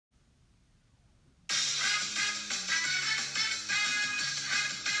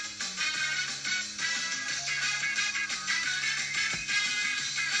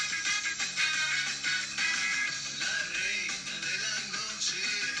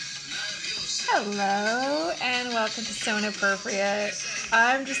Hello, and welcome to So Inappropriate.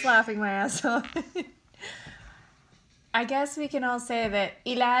 I'm just laughing my ass off. I guess we can all say that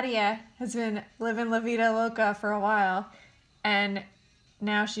Hilaria has been living La Vida Loca for a while, and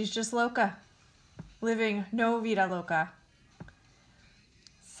now she's just loca. Living no vida loca.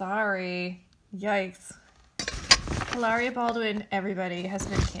 Sorry. Yikes. Hilaria Baldwin, everybody, has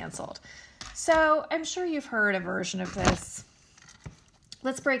been canceled. So, I'm sure you've heard a version of this.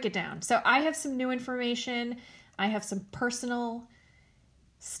 Let's break it down. So I have some new information. I have some personal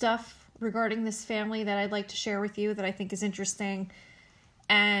stuff regarding this family that I'd like to share with you that I think is interesting.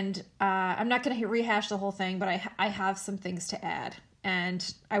 And I'm not going to rehash the whole thing, but I have some things to add.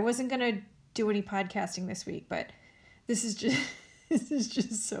 And I wasn't going to do any podcasting this week, but this is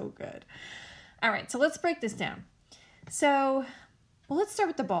just so good. All right, so let's break this down. So, let's start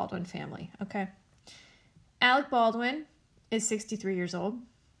with the Baldwin family, okay? Alec Baldwin is 63 years old.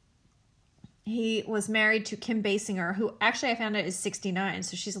 He was married to Kim Basinger, who actually I found out is 69,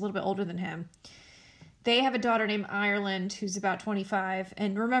 so she's a little bit older than him. They have a daughter named Ireland, who's about 25.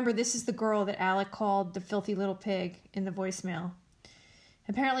 And remember, this is the girl that Alec called the filthy little pig in the voicemail.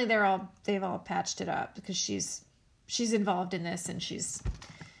 Apparently they've all patched it up because she's involved in this and she's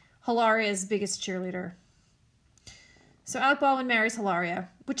Hilaria's biggest cheerleader. So Alec Baldwin marries Hilaria,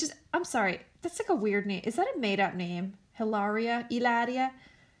 which is, I'm sorry, that's like a weird name. Is that a made-up name? Hilaria?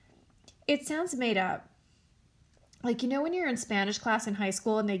 It sounds made up. Like, you know when you're in Spanish class in high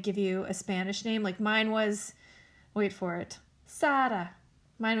school and they give you a Spanish name? Like mine was, wait for it, Sara.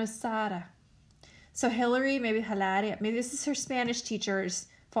 Mine was Sara. So Hillary, maybe Hilaria. Maybe this is her Spanish teacher's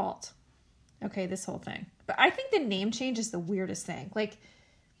fault. Okay, this whole thing. But I think the name change is the weirdest thing. Like,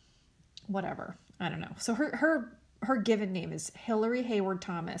 whatever. I don't know. So her given name is Hillary Hayward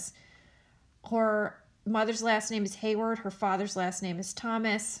Thomas. Her mother's last name is Hayward. Her father's last name is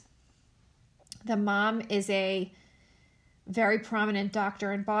Thomas. The mom is a very prominent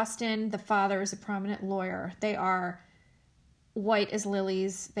doctor in Boston. The father is a prominent lawyer. They are white as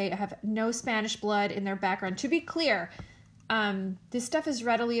lilies. They have no Spanish blood in their background. To be clear, this stuff is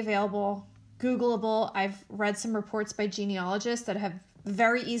readily available, Googleable. I've read some reports by genealogists that have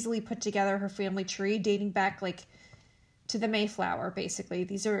very easily put together her family tree dating back like to the Mayflower, basically.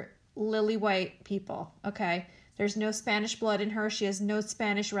 These are lily white people, okay? There's no Spanish blood in her. She has no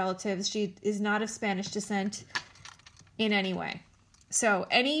Spanish relatives. She is not of Spanish descent in any way. So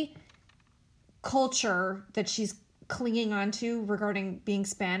any culture that she's clinging onto regarding being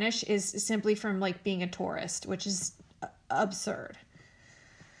Spanish is simply from like being a tourist, which is absurd.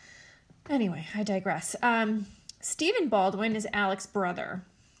 Anyway, I digress. Stephen Baldwin is Alec's brother.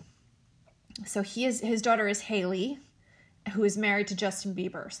 So his daughter is Haley, who is married to Justin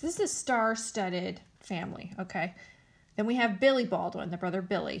Bieber. So this is a star-studded family, okay? Then we have Billy Baldwin, the brother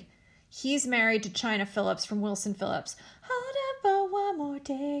Billy. He's married to Chynna Phillips from Wilson Phillips. Hold on for one more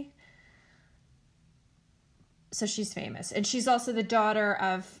day. So she's famous. And she's also the daughter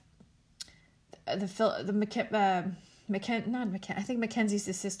of I think Mackenzie's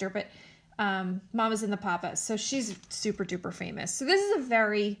his sister, but Mamas and the Papas. So she's super duper famous. So this is a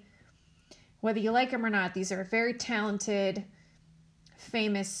very, whether you like them or not, these are a very talented,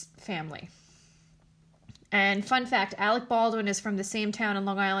 famous family. And fun fact, Alec Baldwin is from the same town in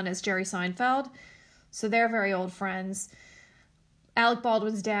Long Island as Jerry Seinfeld. So they're very old friends. Alec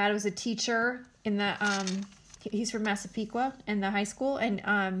Baldwin's dad was a teacher in the, he's from Massapequa in the high school.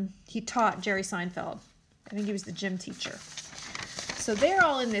 And he taught Jerry Seinfeld. I think he was the gym teacher. So they're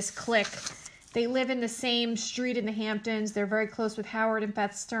all in this clique. They live in the same street in the Hamptons. They're very close with Howard and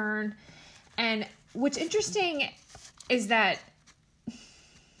Beth Stern. And what's interesting is that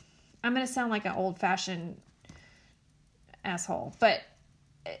I'm going to sound like an old-fashioned asshole, but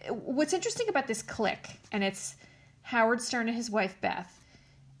what's interesting about this clique, and it's Howard Stern and his wife Beth,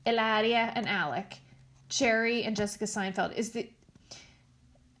 Hilaria and Alec, Jerry and Jessica Seinfeld, is the...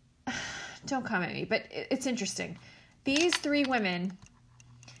 Don't come at me, but it's interesting. These three women,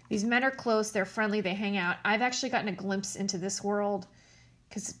 these men are close, they're friendly, they hang out. I've actually gotten a glimpse into this world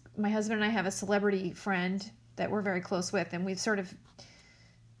because my husband and I have a celebrity friend that we're very close with, and we've sort of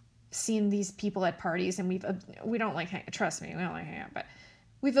seen these people at parties, and we don't like hang, trust me, we don't like hang out, but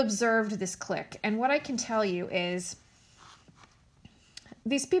we've observed this clique. And what I can tell you is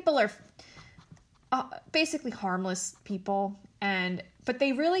these people are basically harmless people, but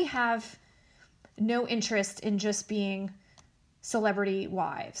they really have no interest in just being celebrity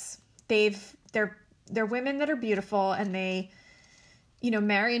wives. They're women that are beautiful, and they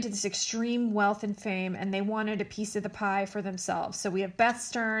marry into this extreme wealth and fame, and they wanted a piece of the pie for themselves. So we have Beth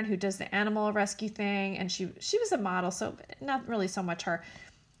Stern, who does the animal rescue thing, and she was a model, so not really so much her.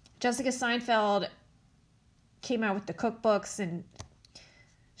 Jessica Seinfeld came out with the cookbooks, and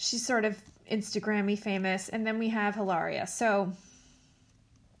she's sort of Instagram-y famous. And then we have Hilaria. So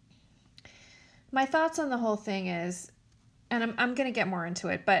my thoughts on the whole thing is, and I'm going to get more into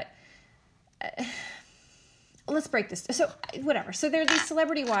it, but let's break this. So whatever. So there are these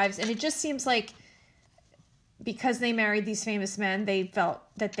celebrity wives, and it just seems like because they married these famous men, they felt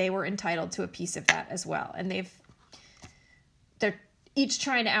that they were entitled to a piece of that as well. And they're each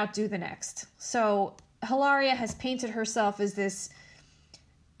trying to outdo the next. So Hilaria has painted herself as this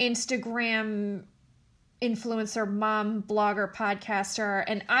Instagram influencer, mom, blogger, podcaster,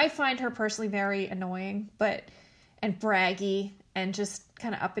 and I find her personally very annoying, and braggy and just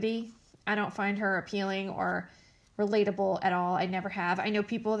kind of uppity. I don't find her appealing or relatable at all. I never have. I know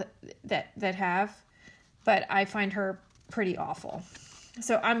people that have, but I find her pretty awful.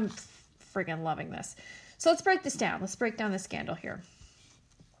 So I'm friggin' loving this. So let's break this down. Let's break down the scandal here.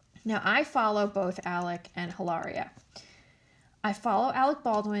 Now, I follow both Alec and Hilaria. I follow Alec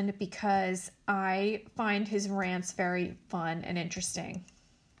Baldwin because I find his rants very fun and interesting.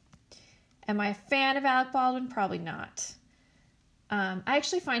 Am I a fan of Alec Baldwin? Probably not. I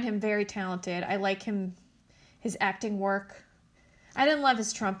actually find him very talented. I like his acting work. I didn't love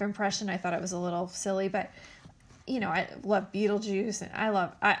his Trump impression. I thought it was a little silly, but I love Beetlejuice, and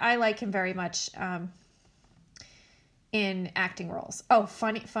I like him very much in acting roles. Oh,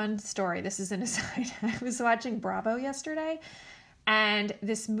 fun story. This is an aside. I was watching Bravo yesterday, and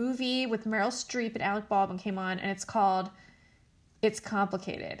this movie with Meryl Streep and Alec Baldwin came on, and it's called It's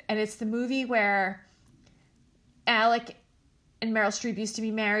Complicated. And it's the movie where Alec and Meryl Streep used to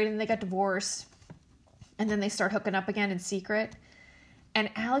be married, and they got divorced, and then they start hooking up again in secret. And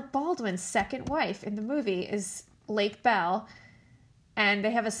Alec Baldwin's second wife in the movie is Lake Bell, and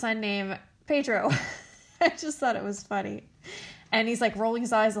they have a son named Pedro. I just thought it was funny. And he's like rolling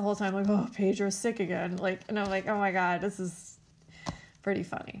his eyes the whole time, like, oh, Pedro's sick again. And I'm like, oh my God, this is pretty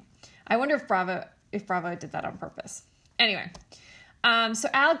funny. I wonder if Bravo did that on purpose. Anyway, so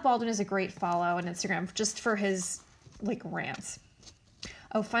Alec Baldwin is a great follow on Instagram just for his rants.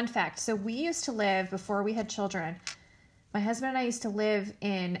 Oh, fun fact. So we used to live, before we had children, my husband and I used to live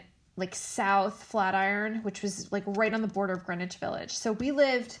in South Flatiron, which was right on the border of Greenwich Village. So we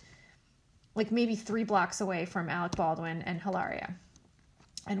lived maybe 3 blocks away from Alec Baldwin and Hilaria.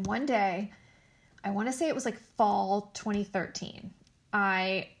 And one day, I want to say it was fall 2013,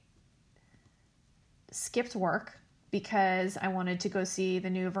 I skipped work because I wanted to go see the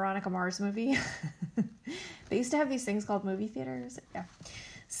new Veronica Mars movie. They used to have these things called movie theaters. Yeah.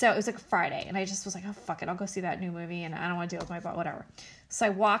 So it was a Friday, and I just was like, oh, fuck it. I'll go see that new movie, and I don't want to deal with my butt, whatever. So I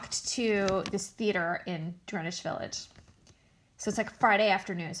walked to this theater in Greenwich Village. So it's Friday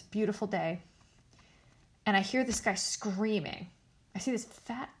afternoon. It's a beautiful day. And I hear this guy screaming. I see this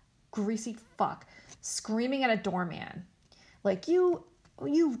fat, greasy fuck screaming at a doorman.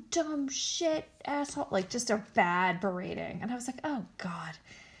 You dumb shit, asshole. Just a bad berating. And I was like, oh, God.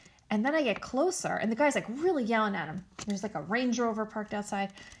 And then I get closer, and the guy's really yelling at him. There's a Range Rover parked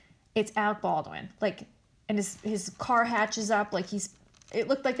outside. It's Alec Baldwin. And his car hatches up. It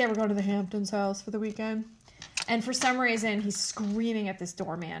looked like they were going to the Hamptons house for the weekend. And for some reason, he's screaming at this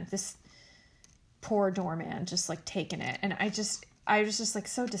doorman. This poor doorman, just taking it. And I was just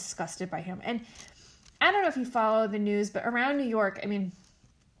so disgusted by him. And I don't know if you follow the news, but around New York, I mean,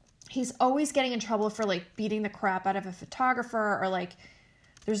 he's always getting in trouble for beating the crap out of a photographer, or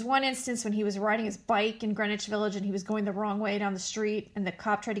there's one instance when he was riding his bike in Greenwich Village and he was going the wrong way down the street, and the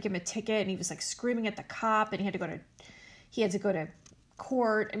cop tried to give him a ticket, and he was screaming at the cop, and he had to go to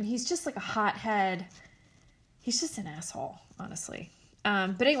court. I mean, he's just a hothead. He's just an asshole, honestly.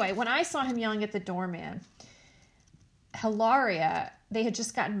 But anyway, when I saw him yelling at the doorman, Hilaria, they had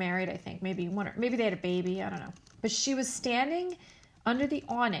just gotten married, I think. Maybe they had a baby. I don't know. But she was standing under the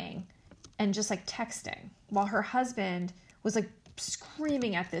awning and just texting while her husband was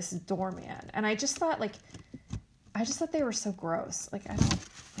screaming at this doorman. And I just thought they were so gross.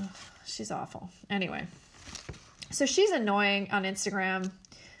 She's awful. Anyway, so she's annoying on Instagram.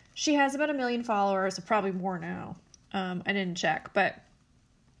 She has about 1 million followers, probably more now. I didn't check, but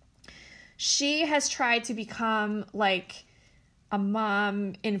she has tried to become a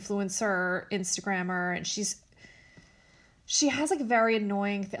mom influencer, Instagrammer, and she has a very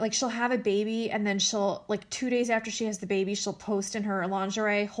annoying thing. She'll have a baby, and then she'll 2 days after she has the baby, she'll post in her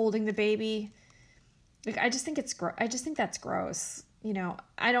lingerie holding the baby. I just think I just think that's gross.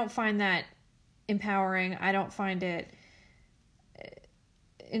 I don't find that empowering. I don't find it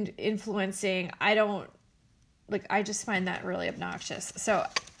influencing. I just find that really obnoxious. So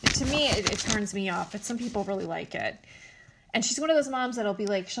to me, it turns me off, but some people really like it. And she's one of those moms that'll be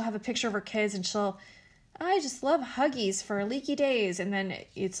like, she'll have a picture of her kids and I just love Huggies for leaky days. And then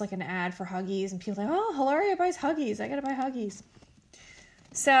it's like an ad for Huggies and people are like, oh, Hilaria buys Huggies. I got to buy Huggies.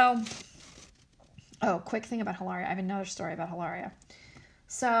 So, quick thing about Hilaria. I have another story about Hilaria.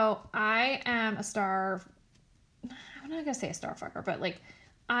 So I am I'm not going to say a star fucker, but like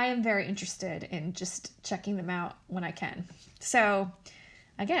I am very interested in just checking them out when I can. So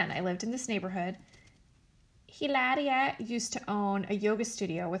again, I lived in this neighborhood. Hilaria used to own a yoga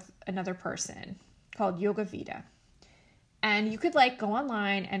studio with another person called Yoga Vida. And you could like go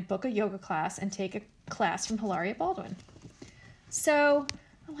online and book a yoga class and take a class from Hilaria Baldwin. So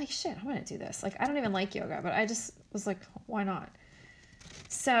I'm like, shit, I'm going to do this. Like, I don't even like yoga, but I just was like, why not?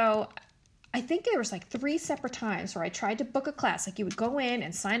 So I think there was like 3 separate times where I tried to book a class. Like you would go in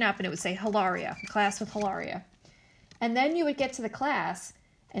and sign up and it would say Hilaria, class with Hilaria. And then you would get to the class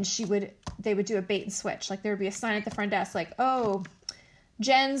and they would do a bait and switch. Like there would be a sign at the front desk like, oh,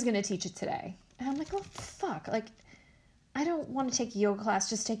 Jen's going to teach it today. And I'm like, oh, fuck. Like, I don't want to take a yoga class,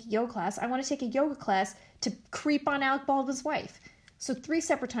 just take a yoga class. I want to take a yoga class to creep on Alec Baldwin's wife. So 3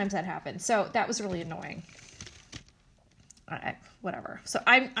 separate times that happened. So that was really annoying. Whatever. So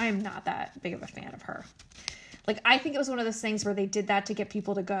I'm not that big of a fan of her. Like, I think it was one of those things where they did that to get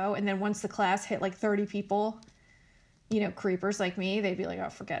people to go. And then once the class hit like 30 people, creepers like me, they'd be like, oh,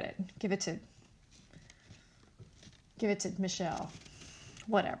 forget it. Give it to Michelle.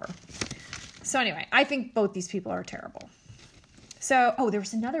 Whatever. So anyway, I think both these people are terrible. So, there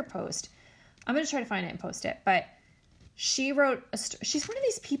was another post. I'm going to try to find it and post it. But she wrote, she's one of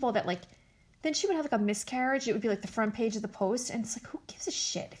these people that like, then she would have like a miscarriage. It would be like the front page of the post. And it's like, who gives a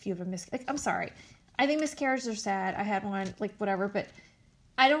shit if you have a miscarriage? Like, I'm sorry. I think miscarriages are sad. I had one, like whatever. But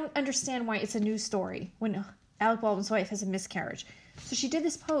I don't understand why it's a news story when Alec Baldwin's wife has a miscarriage. So she did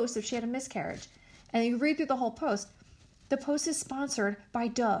this post if she had a miscarriage. And you read through the whole post. The post is sponsored by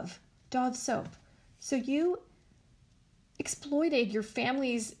Dove soap. So you exploited your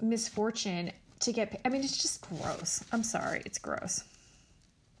family's misfortune to get, it's just gross. I'm sorry. It's gross.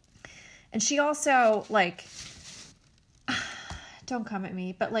 And she also, like, don't come at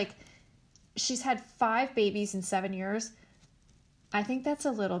me, but, like, she's had 5 babies in 7 years. I think that's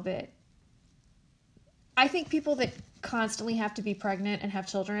a little bit... I think people that constantly have to be pregnant and have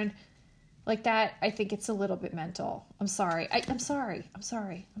children like that, I think it's a little bit mental. I'm sorry. I'm sorry.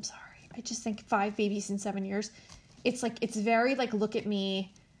 I just think 5 babies in 7 years, it's, like, it's very, like, look at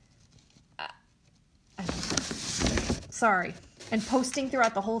me. Sorry. And posting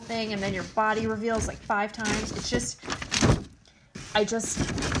throughout the whole thing, and then your body reveals like 5 times. It's just,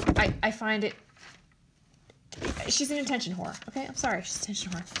 I find it, she's an attention whore. Okay, I'm sorry, she's an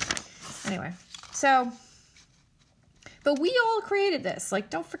attention whore. Anyway, so, but we all created this. Like,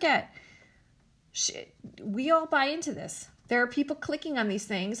 don't forget, we all buy into this. There are people clicking on these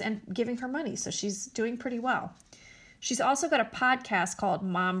things and giving her money, so she's doing pretty well. She's also got a podcast called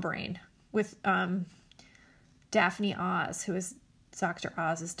Mom Brain with Daphne Oz, who is Dr.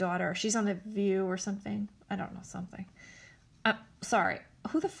 Oz's daughter. She's on The View or something. I don't know, something. Sorry.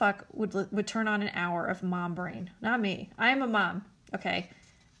 Who the fuck would turn on an hour of Mom Brain? Not me. I am a mom, okay?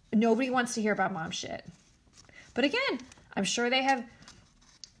 Nobody wants to hear about mom shit. But again, I'm sure they have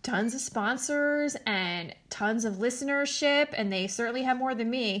tons of sponsors and tons of listenership, and they certainly have more than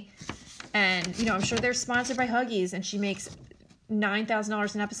me. And, I'm sure they're sponsored by Huggies, and she makes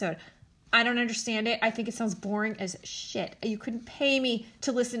 $9,000 an episode. I don't understand it. I think it sounds boring as shit. You couldn't pay me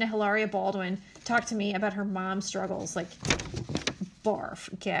to listen to Hilaria Baldwin talk to me about her mom's struggles. Like,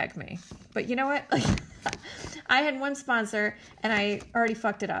 barf, gag me. But you know what? Like, I had one sponsor and I already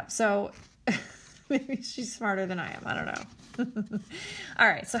fucked it up. So maybe she's smarter than I am. I don't know. All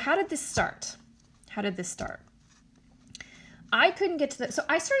right. So how did this start? I couldn't get to so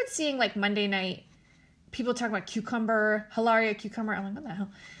I started seeing like Monday night people talking about cucumber, Hilaria cucumber. I'm like, what the hell?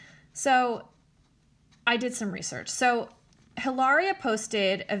 So I did some research. So Hilaria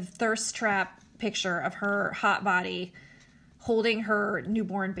posted a thirst trap picture of her hot body holding her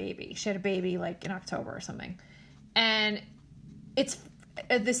newborn baby. She had a baby like in October or something. And it's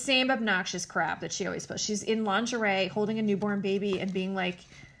the same obnoxious crap that she always posts. She's in lingerie holding a newborn baby and being like,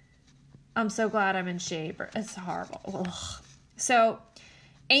 I'm so glad I'm in shape. It's horrible. Ugh. So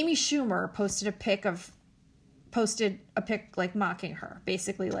Amy Schumer posted a pic like mocking her,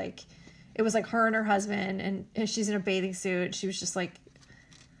 basically. Like it was like her and her husband and she's in a bathing suit. She was just like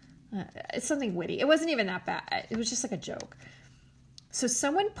it's something witty. It wasn't even that bad. It was just like a joke. So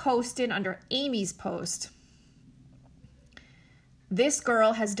someone posted under Amy's post, this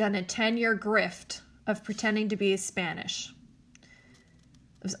girl has done a 10-year grift of pretending to be Spanish.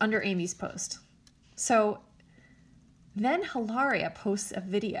 It was under Amy's post. So Then Hilaria posts a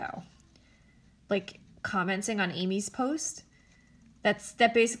video, like commenting on Amy's post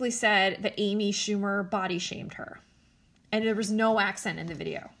that basically said that Amy Schumer body shamed her. And there was no accent in the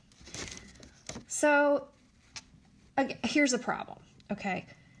video. So here's a problem, okay?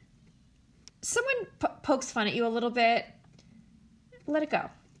 Someone pokes fun at you a little bit, let it go.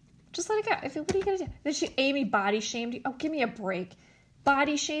 Just let it go. What are you going to do? Then Amy body shamed you. Oh, give me a break.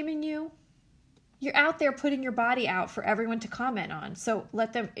 Body shaming you? You're out there putting your body out for everyone to comment on. So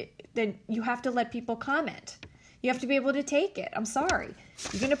then you have to let people comment. You have to be able to take it. I'm sorry.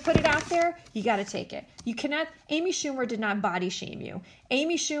 You're going to put it out there, you got to take it. You cannot, Amy Schumer did not body shame you.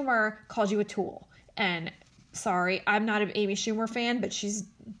 Amy Schumer called you a tool. And sorry, I'm not an Amy Schumer fan, but she's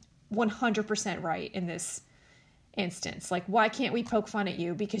 100% right in this instance. Like, why can't we poke fun at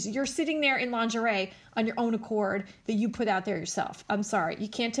you? Because you're sitting there in lingerie on your own accord that you put out there yourself. I'm sorry. You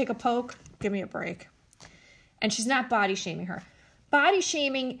can't take a poke? Give me a break. And she's not body shaming her. Body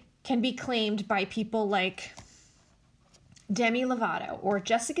shaming can be claimed by people like Demi Lovato or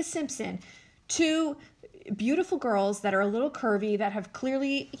Jessica Simpson, two beautiful girls that are a little curvy, that have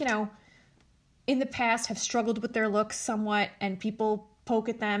clearly, in the past have struggled with their looks somewhat, and people poke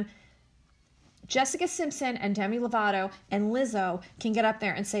at them. Jessica Simpson and Demi Lovato and Lizzo can get up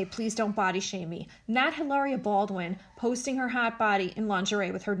there and say, please don't body shame me. Not Hilaria Baldwin posting her hot body in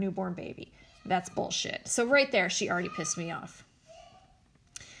lingerie with her newborn baby. That's bullshit. So right there, she already pissed me off.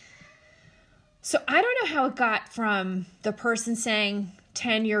 So I don't know how it got from the person saying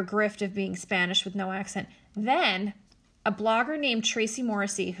 10-year grift of being Spanish with no accent. Then a blogger named Tracy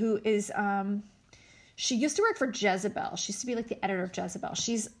Morrissey, who is, she used to work for Jezebel. She used to be like the editor of Jezebel.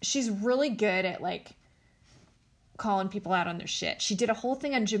 She's really good at like calling people out on their shit. She did a whole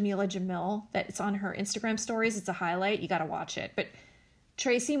thing on Jamila Jamil that it's on her Instagram stories. It's a highlight. You got to watch it. But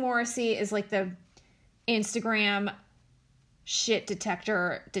Tracy Morrissey is like the Instagram shit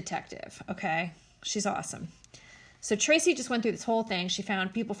detector detective. Okay. She's awesome. So Tracy just went through this whole thing. She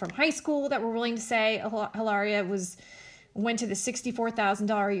found people from high school that were willing to say Hilaria went to the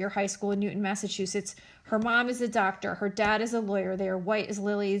 $64,000 a year high school in Newton, Massachusetts. Her mom is a doctor. Her dad is a lawyer. They are white as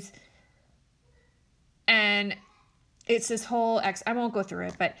lilies. And it's this whole I won't go through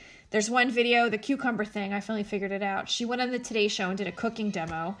it, but there's one video, the cucumber thing. I finally figured it out. She went on the Today Show and did a cooking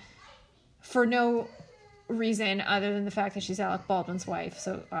demo for no reason other than the fact that she's Alec Baldwin's wife.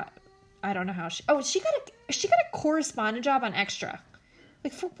 So I don't know how she got a correspondent job on Extra.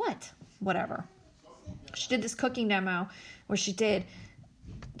 Like, for what? Whatever. She did this cooking demo where she did,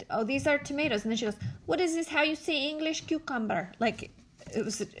 these are tomatoes. And then she goes, what is this? How you say English? Cucumber. Like, it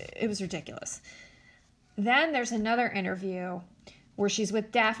was ridiculous. Then there's another interview where she's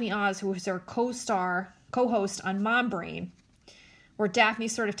with Daphne Oz, who is her co-host on Mom Brain, where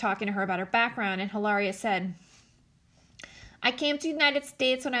Daphne's sort of talking to her about her background. And Hilaria said, I came to the United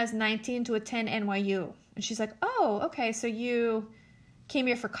States when I was 19 to attend NYU. And she's like, oh, okay, so you came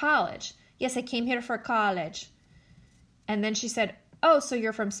here for college. Yes, I came here for college. And then she said, oh, so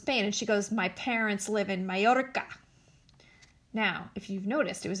you're from Spain. And she goes, my parents live in Mallorca. Now, if you've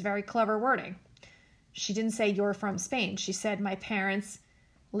noticed, it was very clever wording. She didn't say you're from Spain. She said, my parents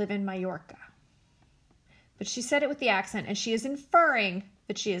live in Mallorca. But she said it with the accent, and she is inferring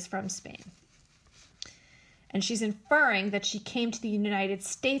that she is from Spain. And she's inferring that she came to the United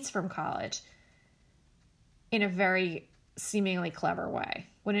States from college in a very seemingly clever way,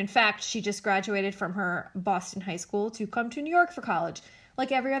 when in fact she just graduated from her Boston high school to come to New York for college,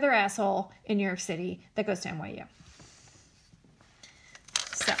 like every other asshole in New York City that goes to NYU.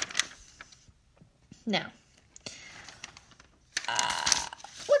 So, now,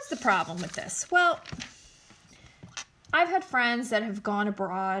 what's the problem with this? Well, I've had friends that have gone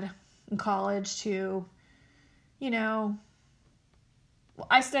abroad in college to,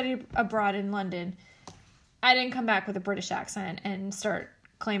 I studied abroad in London. I didn't come back with a British accent and start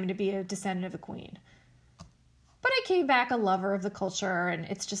claiming to be a descendant of the Queen. But I came back a lover of the culture, and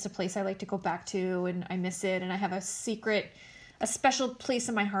it's just a place I like to go back to, and I miss it, and I have a special place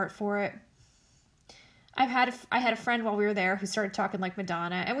in my heart for it. I had a friend while we were there who started talking like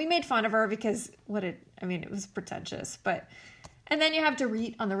Madonna, and we made fun of her because it was pretentious. And then you have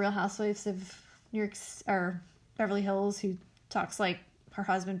Dorit on The Real Housewives of New York or Beverly Hills, who talks like her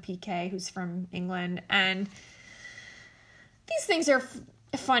husband PK, who's from England, and these things are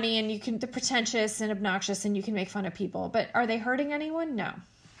funny, and they're pretentious and obnoxious, and you can make fun of people, but are they hurting anyone? No.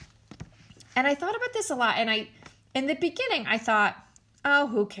 And I thought about this a lot, and in the beginning I thought, oh,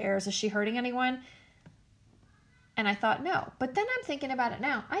 who cares? Is she hurting anyone? And I thought, no. But then I'm thinking about it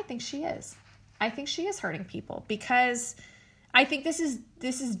now. I think she is. I think she is hurting people, because I think this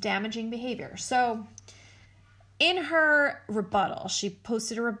is damaging behavior. So in her rebuttal, she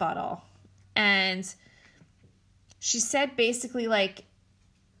posted a rebuttal, and she said basically like,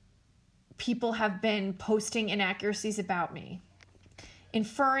 people have been posting inaccuracies about me,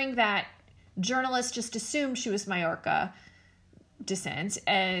 inferring that journalists just assumed she was Mallorca descent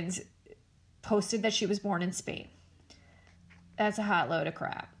and posted that she was born in Spain. That's a hot load of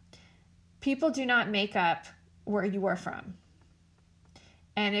crap. People do not make up where you are from.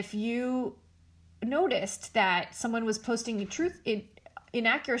 And if you noticed that someone was posting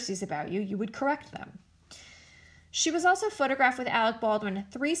inaccuracies about you, you would correct them. She was also photographed with Alec Baldwin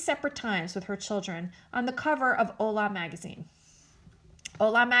 3 separate times with her children on the cover of Hola magazine.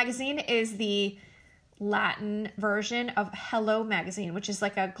 Hola magazine is the Latin version of Hello magazine, which is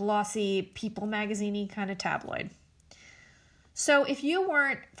like a glossy People magazine-y kind of tabloid. So if you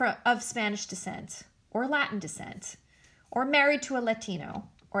weren't of Spanish descent or Latin descent or married to a Latino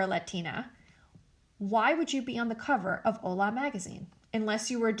or a Latina, why would you be on the cover of Hola magazine unless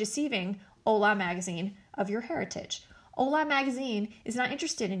you were deceiving Hola magazine of your heritage? Hola magazine is not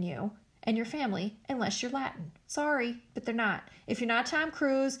interested in you and your family unless you're Latin. Sorry, but they're not. If you're not Tom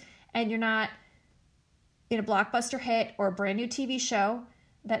Cruise and you're not in a blockbuster hit or a brand new TV show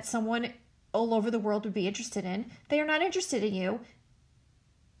that someone all over the world would be interested in, they are not interested in you,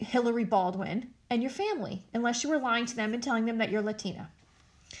 Hillary Baldwin, and your family, unless you were lying to them and telling them that you're Latina.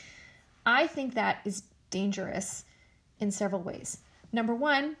 I think that is dangerous in several ways. Number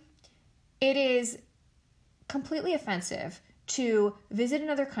one, it is completely offensive to visit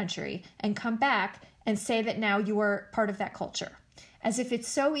another country and come back and say that now you are part of that culture. As if it's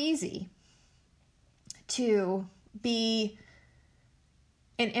so easy to be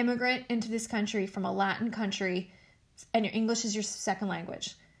an immigrant into this country from a Latin country and your English is your second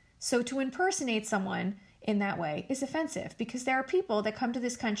language. So to impersonate someone in that way is offensive, because there are people that come to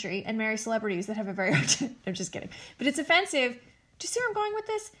this country and marry celebrities that have a very hard time. I'm just kidding. But it's offensive. Do you see where I'm going with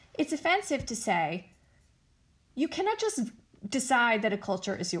this? It's offensive to say you cannot just decide that a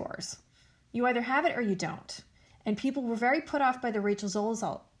culture is yours. You either have it or you don't. And people were very put off by the Rachel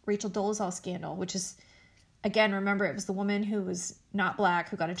Dolezal scandal, which is, again, remember, it was the woman who was not black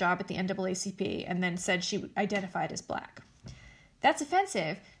who got a job at the NAACP and then said she identified as black. That's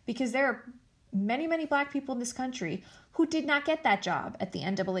offensive because there are many, many black people in this country who did not get that job at the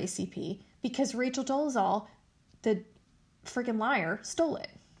NAACP because Rachel Dolezal, the friggin' liar, stole it.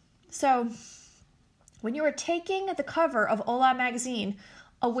 So when you are taking the cover of Hola magazine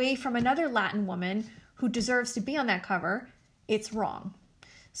away from another Latin woman who deserves to be on that cover, it's wrong.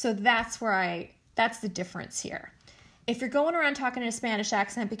 So that's the difference here. If you're going around talking in a Spanish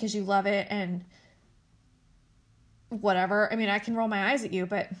accent because you love it and whatever, I mean, I can roll my eyes at you,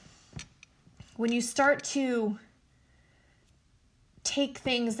 but when you start to take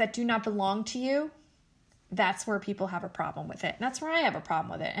things that do not belong to you, that's where people have a problem with it. And that's where I have a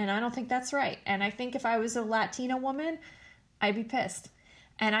problem with it. And I don't think that's right. And I think if I was a Latina woman, I'd be pissed.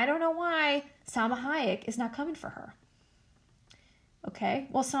 And I don't know why Salma Hayek is not coming for her. Okay?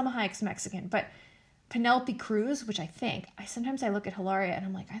 Well, Salma Hayek's Mexican, but Penelope Cruz, which sometimes I look at Hilaria and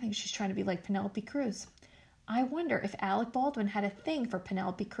I'm like, I think she's trying to be like Penelope Cruz. I wonder if Alec Baldwin had a thing for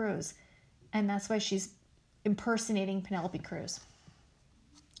Penelope Cruz, and that's why she's impersonating Penelope Cruz.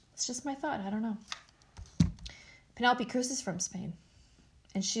 It's just my thought. I don't know. Penelope Cruz is from Spain,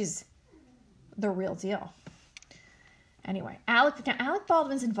 and she's the real deal. Anyway, Alec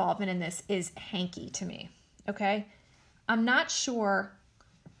Baldwin's involvement in this is hanky to me. Okay, I'm not sure.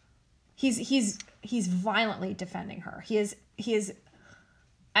 He's violently defending her. He is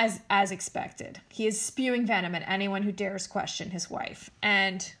as expected. He is spewing venom at anyone who dares question his wife.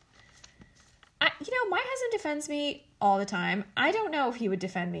 And my husband defends me all the time. I don't know if he would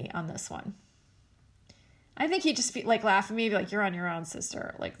defend me on this one. I think he'd just laugh at me, be like, "You're on your own,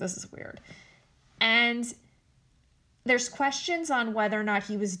 sister. Like, this is weird." And there's questions on whether or not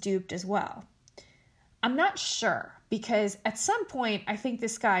he was duped as well. I'm not sure, because at some point, I think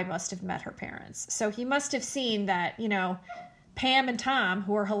this guy must have met her parents. So he must have seen that, Pam and Tom,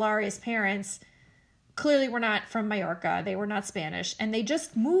 who are Hilaria's parents, clearly were not from Mallorca. They were not Spanish, and they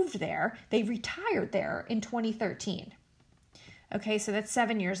just moved there. They retired there in 2013. Okay, so that's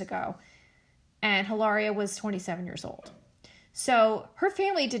 7 years ago. And Hilaria was 27 years old. So her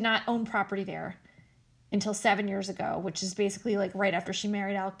family did not own property there until 7 years ago, which is basically right after she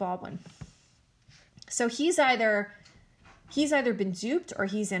married Alec Baldwin. So he's either been duped or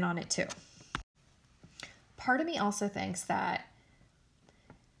he's in on it too. Part of me also thinks that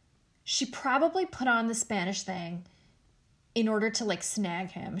she probably put on the Spanish thing in order to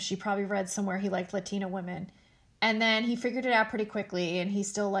snag him. She probably read somewhere he liked Latina women. And then he figured it out pretty quickly and he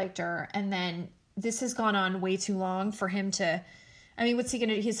still liked her. And then this has gone on way too long for him to, I mean, what's he going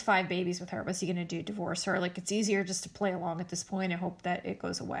to do? He has 5 babies with her. What's he going to do? Divorce her? Like, it's easier just to play along at this point and hope that it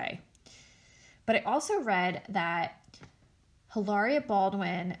goes away. But I also read that Hilaria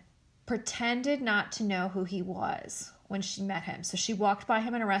Baldwin pretended not to know who he was when she met him. So she walked by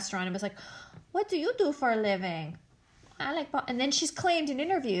him in a restaurant and was like, "What do you do for a living?" And then she's claimed in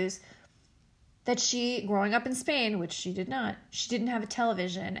interviews that she, growing up in Spain, which she did not, she didn't have a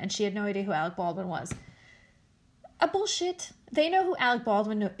television and she had no idea who Alec Baldwin was. A bullshit. They know who Alec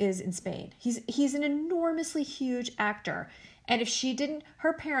Baldwin is in Spain. He's an enormously huge actor. And if she didn't,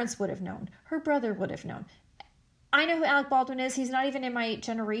 her parents would have known. Her brother would have known. I know who Alec Baldwin is. He's not even in my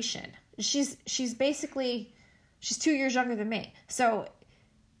generation. She's 2 years younger than me. So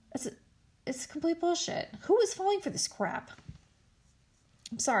it's complete bullshit. Who is falling for this crap?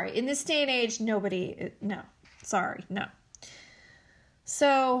 I'm sorry. In this day and age, nobody, no. Sorry, no.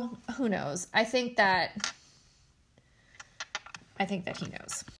 So, who knows? I think that he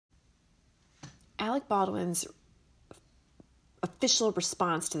knows. Alec Baldwin's official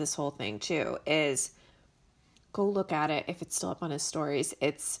response to this whole thing, too, is go look at it if it's still up on his stories.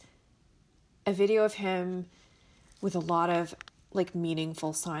 It's a video of him with a lot of, like,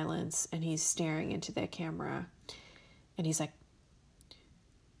 meaningful silence, and he's staring into the camera, and he's like,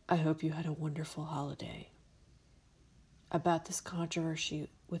 "I hope you had a wonderful holiday. About this controversy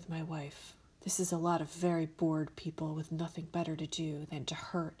with my wife. This is a lot of very bored people with nothing better to do than to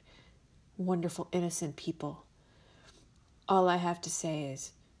hurt wonderful, innocent people. All I have to say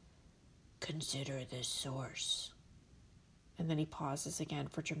is, consider the source." And then he pauses again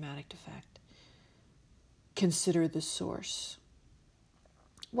for dramatic effect. Consider the source.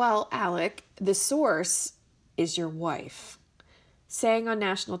 Well, Alec, the source is your wife, saying on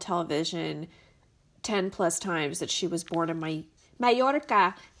national television 10 plus times that she was born in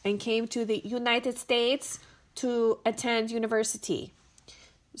Mallorca and came to the United States to attend university.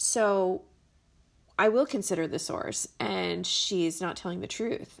 So I will consider the source, and she's not telling the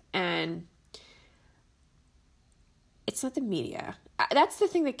truth. And it's not the media. That's the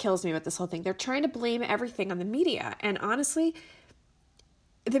thing that kills me about this whole thing. They're trying to blame everything on the media. And honestly,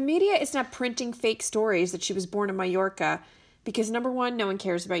 the media is not printing fake stories that she was born in Mallorca because, number one, no one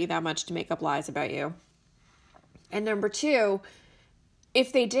cares about you that much to make up lies about you. And number two,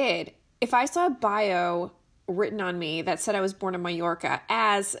 if they did, if I saw a bio written on me that said I was born in Mallorca,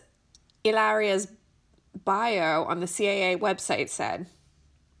 as Hilaria's bio on the CIA website said,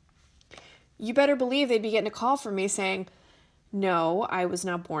 you better believe they'd be getting a call from me saying, "No, I was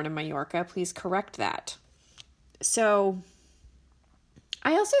not born in Mallorca. Please correct that." So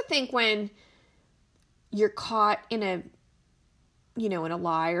I also think when you're caught in a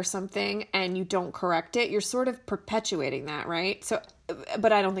lie or something and you don't correct it, you're sort of perpetuating that, right? So,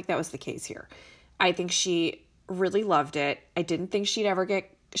 but I don't think that was the case here. I think she really loved it. She didn't think she'd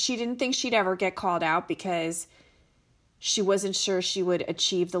ever get called out because she wasn't sure she would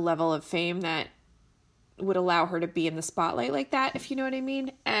achieve the level of fame that would allow her to be in the spotlight like that, if you know what I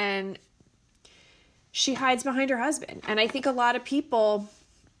mean. And she hides behind her husband. And I think a lot of people,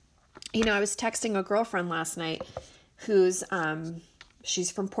 I was texting a girlfriend last night who's, she's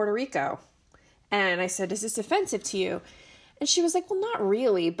from Puerto Rico. And I said, "Is this offensive to you?" And she was like, "Well, not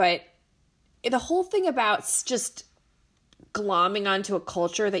really, but the whole thing about just glomming onto a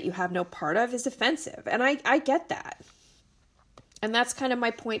culture that you have no part of is offensive." And I get that. And that's kind of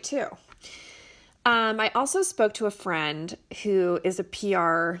my point too. I also spoke to a friend who is a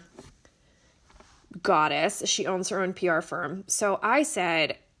PR goddess. She owns her own PR firm. So I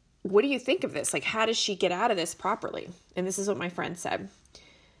said, "What do you think of this? Like, how does she get out of this properly?" And this is what my friend said.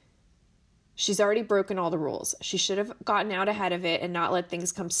 "She's already broken all the rules. She should have gotten out ahead of it and not let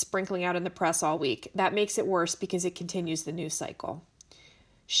things come sprinkling out in the press all week. That makes it worse because it continues the news cycle.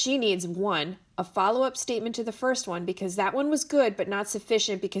 She needs, 1, a follow-up statement to the first one because that one was good but not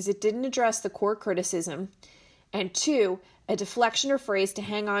sufficient because it didn't address the core criticism. And 2, a deflection or phrase to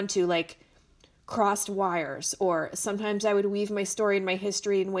hang on to like crossed wires, or sometimes I would weave my story and my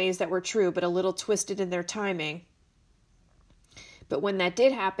history in ways that were true but a little twisted in their timing. But when that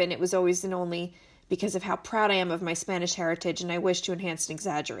did happen, it was always and only because of how proud I am of my Spanish heritage and I wish to enhance and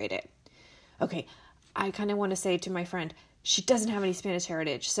exaggerate it." Okay, I kind of want to say to my friend, she doesn't have any Spanish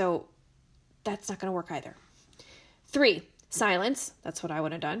heritage, so that's not going to work either. 3, silence. That's what I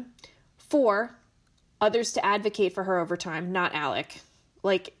would have done. 4, others to advocate for her over time, not Alec.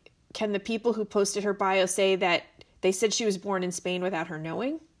 Like, can the people who posted her bio say that they said she was born in Spain without her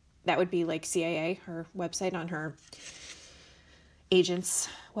knowing? That would be like CIA, her website on her agent's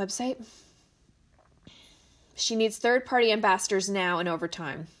website. She needs third-party ambassadors now and over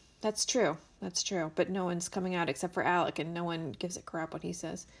time. That's true. That's true. But no one's coming out except for Alec, and no one gives a crap what he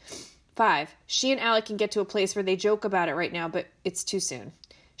says. 5, she and Alec can get to a place where they joke about it right now, but it's too soon.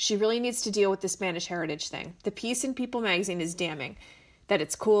 She really needs to deal with the Spanish heritage thing. The piece in People magazine is damning. That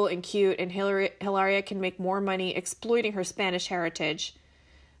it's cool and cute, and Hilaria can make more money exploiting her Spanish heritage.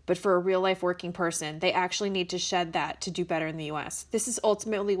 But for a real-life working person, they actually need to shed that to do better in the U.S. This is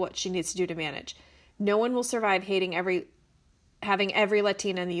ultimately what she needs to do to manage. No one will survive having every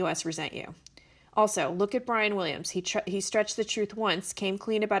Latina in the U.S. resent you. Also, look at Brian Williams. He stretched the truth once, came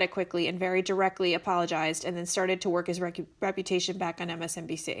clean about it quickly, and very directly apologized, and then started to work his reputation back on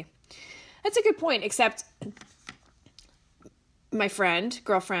MSNBC. That's a good point, except my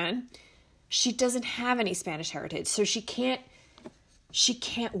girlfriend, she doesn't have any Spanish heritage, so she can't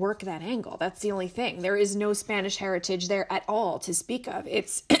work that angle. That's the only thing. There is no Spanish heritage there at all to speak of.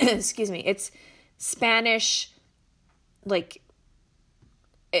 It's, excuse me, it's Spanish, like,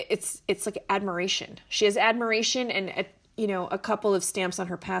 it's like admiration. She has admiration and, a couple of stamps on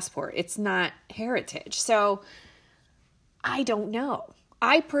her passport. It's not heritage. So I don't know.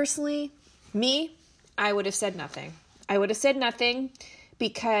 I personally, I would have said nothing. I would have said nothing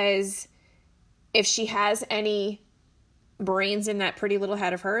because if she has any brains in that pretty little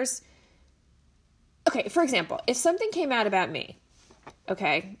head of hers. Okay, for example, if something came out about me,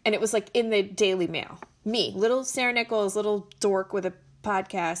 okay, and it was like in the Daily Mail, me, little Sarah Nichols, little dork with a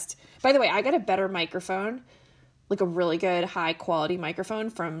podcast. By the way, I got a better microphone, like a really good high quality microphone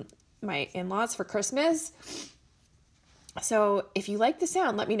from my in-laws for Christmas. So if you like the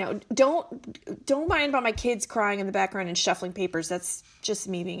sound, let me know. Don't mind about my kids crying in the background and shuffling papers. That's just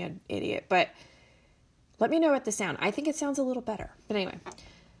me being an idiot. But let me know about the sound. I think it sounds a little better. But anyway,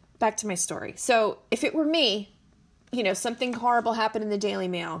 back to my story. So if it were me, something horrible happened in the Daily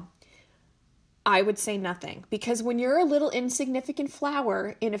Mail, I would say nothing. Because when you're a little insignificant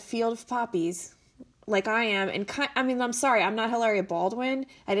flower in a field of poppies, like I am, and I'm sorry, I'm not Hilaria Baldwin.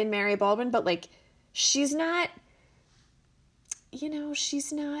 I didn't marry a Baldwin, but like, she's not,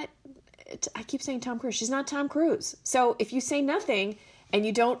 she's not, I keep saying Tom Cruise. She's not Tom Cruise. So if you say nothing and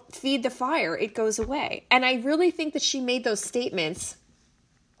you don't feed the fire, it goes away. And I really think that she made those statements.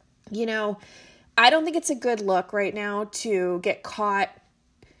 I don't think it's a good look right now to get caught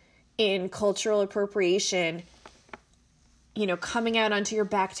in cultural appropriation, coming out onto your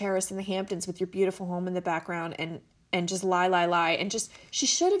back terrace in the Hamptons with your beautiful home in the background and just lie. And she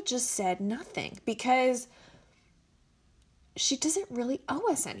should have just said nothing because she doesn't really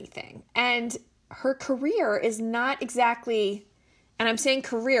owe us anything. And her career is not exactly, and I'm saying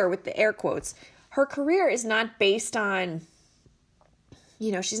career with the air quotes, her career is not based on,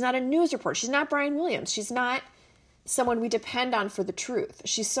 she's not a news reporter. She's not Brian Williams. She's not someone we depend on for the truth.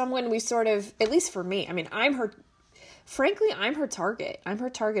 She's someone we sort of, at least for me, I'm her target. I'm her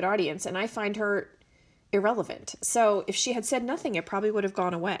target audience, and I find her irrelevant. So if she had said nothing, it probably would have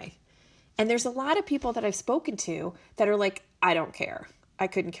gone away. And there's a lot of people that I've spoken to that are like, I don't care. I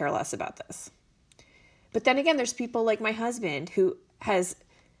couldn't care less about this. But then again, there's people like my husband who I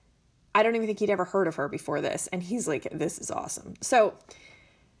don't even think he'd ever heard of her before this. And he's like, this is awesome. So,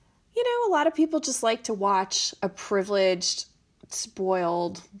 a lot of people just like to watch a privileged,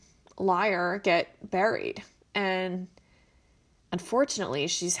 spoiled liar get buried. And unfortunately,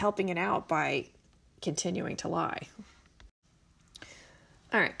 she's helping it out by continuing to lie.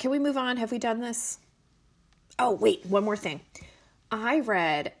 All right, can we move on? Have we done this? Oh, wait, one more thing. I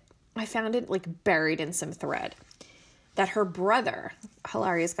found it like buried in some thread, that her brother,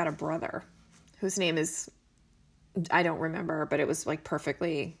 Hilaria's got a brother, whose name is, I don't remember, but it was like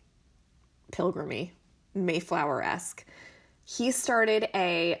perfectly pilgrimy, Mayflower-esque. He started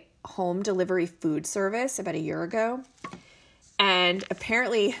a home delivery food service about a year ago. And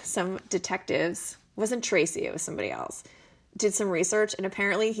apparently some detectives, it wasn't Tracy, it was somebody else, did some research, and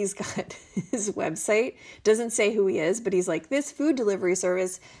apparently he's got his website, doesn't say who he is, but he's like, this food delivery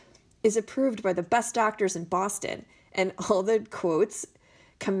service is approved by the best doctors in Boston. And all the quotes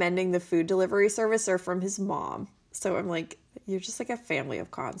commending the food delivery service are from his mom. So I'm like, you're just like a family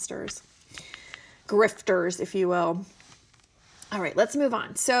of consters. Grifters, if you will. All right, let's move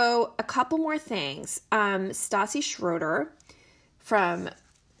on. So a couple more things. Stassi Schroeder from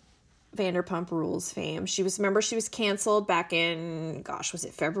Vanderpump Rules fame. She was canceled back in, was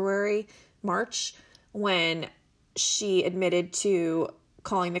it February, March, when she admitted to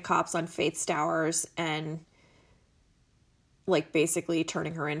calling the cops on Faith Stowers and like basically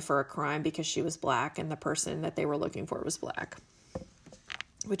turning her in for a crime because she was black and the person that they were looking for was black,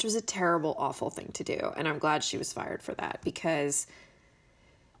 which was a terrible, awful thing to do. And I'm glad she was fired for that because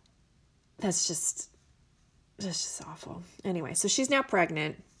that's just awful. Anyway, so she's now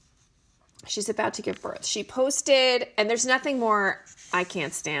pregnant. she's about to give birth. She posted, and there's nothing more I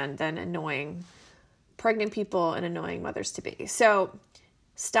can't stand than annoying pregnant people and annoying mothers to be. So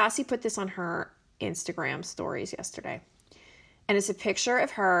Stassi put this on her Instagram stories yesterday. And it's a picture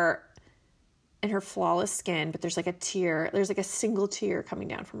of her and her flawless skin, but there's like a tear. There's like a single tear coming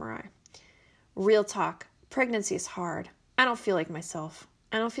down from her eye. Real talk. Pregnancy is hard. I don't feel like myself.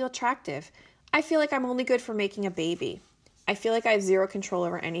 I don't feel attractive. I feel like I'm only good for making a baby. I feel like I have zero control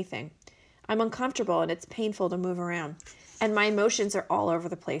over anything. I'm uncomfortable and it's painful to move around. And my emotions are all over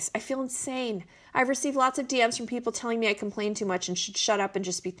the place. I feel insane. I've received lots of DMs from people telling me I complain too much and should shut up and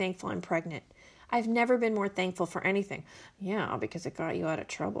just be thankful I'm pregnant. I've never been more thankful for anything. Yeah, because it got you out of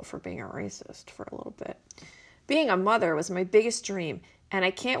trouble for being a racist for a little bit. Being a mother was my biggest dream, and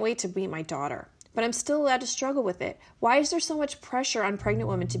I can't wait to be my daughter. But I'm still allowed to struggle with it. Why is there so much pressure on pregnant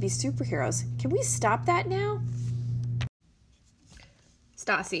women to be superheroes? Can we stop that now?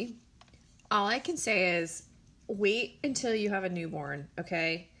 Stassi, all I can say is wait until you have a newborn,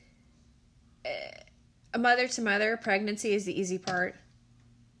 okay? A mother to mother, pregnancy is the easy part.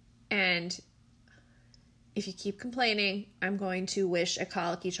 And if you keep complaining, I'm going to wish a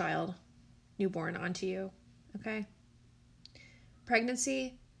colicky child newborn onto you, okay?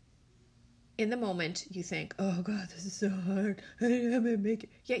 Pregnancy, in the moment, you think, oh God, this is so hard. I don't know how to make it.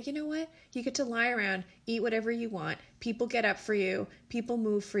 Yeah, you know what? You get to lie around, eat whatever you want. People get up for you. People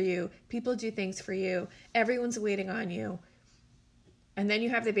move for you. People do things for you. Everyone's waiting on you. And then you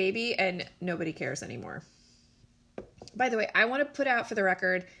have the baby and nobody cares anymore. By the way, I want to put out for the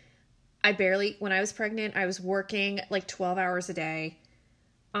record, when I was pregnant, I was working like 12 hours a day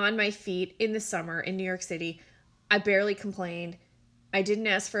on my feet in the summer in New York City. I barely complained. I didn't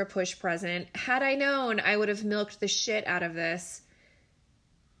ask for a push present. Had I known, I would have milked the shit out of this.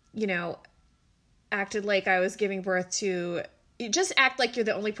 You know, acted like I was giving birth to... Just act like you're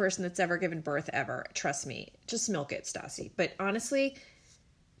the only person that's ever given birth ever. Trust me. Just milk it, Stassi. But honestly,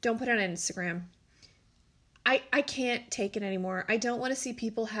 don't put it on Instagram. I can't take it anymore. I don't want to see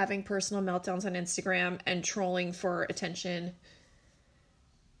people having personal meltdowns on Instagram and trolling for attention.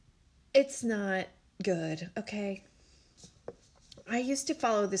 It's not good, okay? I used to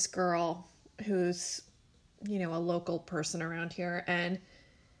follow this girl who's, you know, a local person around here, and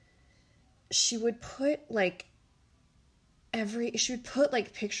she would put like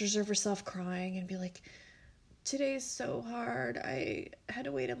pictures of herself crying and be like, today's so hard. I had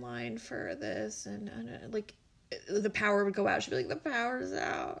to wait in line for this. And like the power would go out. She'd be like, the power's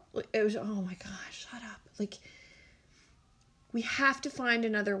out. It was, oh my gosh, shut up. Like, we have to find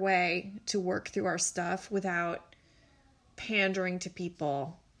another way to work through our stuff without pandering to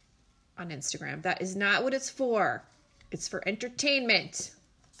people on Instagram. That is not what it's for. It's for entertainment.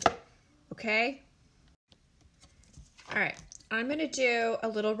 Okay? All right. I'm going to do a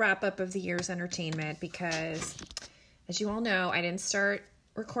little wrap up of the year's entertainment because, as you all know, I didn't start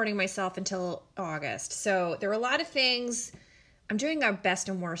recording myself until August. So there were a lot of things. I'm doing our best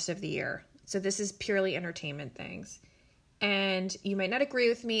and worst of the year. So this is purely entertainment things. And you might not agree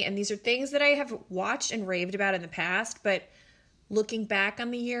with me. And these are things that I have watched and raved about in the past. But looking back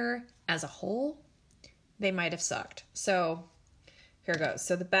on the year as a whole, they might have sucked. So here goes.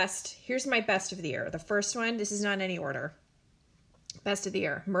 So here's my best of the year. The first one, this is not in any order. Best of the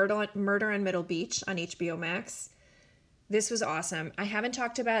year, Murder on Middle Beach on HBO Max. This was awesome. I haven't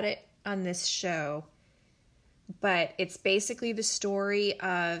talked about it on this show, but it's basically the story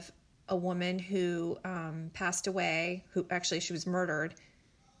of a woman who passed away, she was murdered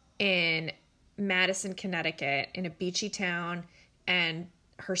in Madison, Connecticut, in a beachy town, and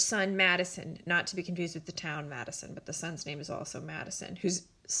her son Madison, not to be confused with the town Madison, but the son's name is also Madison, who's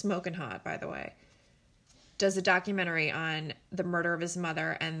smoking hot, by the way, does a documentary on the murder of his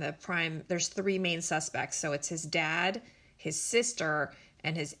mother and there's 3 main suspects. So it's his dad, his sister,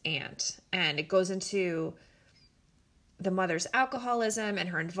 and his aunt. And it goes into the mother's alcoholism and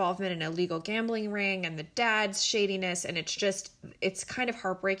her involvement in a illegal gambling ring and the dad's shadiness. And it's kind of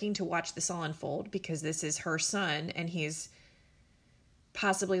heartbreaking to watch this all unfold because this is her son and he's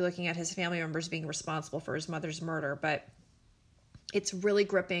possibly looking at his family members being responsible for his mother's murder. But it's really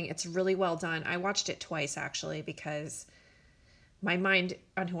gripping. It's really well done. I watched it twice, actually, because my mind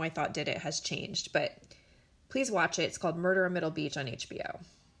on who I thought did it has changed. But please watch it. It's called Murder on Middle Beach on HBO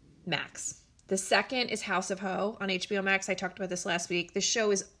Max. The second is House of Ho on HBO Max. I talked about this last week. The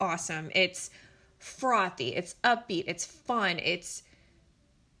show is awesome. It's frothy. It's upbeat. It's fun. It's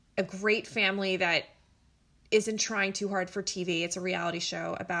a great family that isn't trying too hard for TV. It's a reality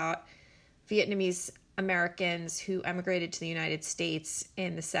show about Vietnamese Americans who emigrated to the United States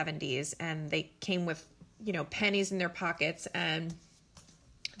in the 70s, and they came with, pennies in their pockets, and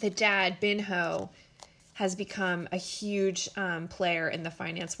the dad, Bin Ho, has become a huge player in the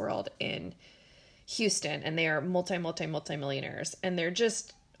finance world in Houston, and they are multi-millionaires, and they're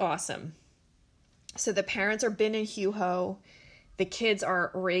just awesome. So the parents are Bin and Hugh Ho. The kids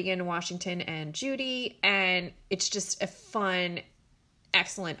are Reagan, Washington, and Judy, and it's just a fun,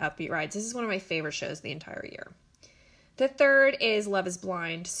 excellent upbeat ride. This is one of my favorite shows the entire year. The third is Love is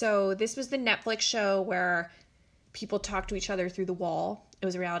Blind. So this was the Netflix show where people talk to each other through the wall. It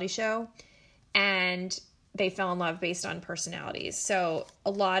was a reality show, and they fell in love based on personalities. So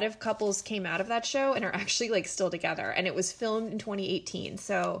a lot of couples came out of that show and are actually like still together. And it was filmed in 2018,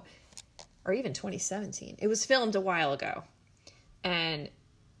 so, or even 2017. It was filmed a while ago. And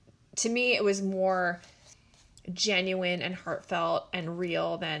to me, it was more genuine and heartfelt and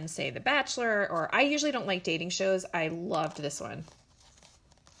real than, say, The Bachelor, or I usually don't like dating shows. I loved this one.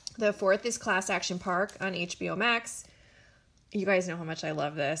 The fourth is Class Action Park on HBO Max. You guys know how much I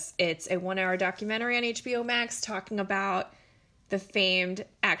love this. It's a 1-hour documentary on HBO Max talking about the famed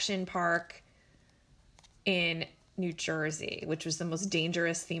action park in New Jersey, which was the most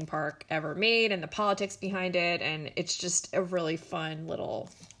dangerous theme park ever made, and the politics behind it, and it's just a really fun little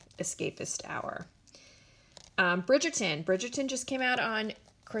escapist hour. Bridgerton just came out on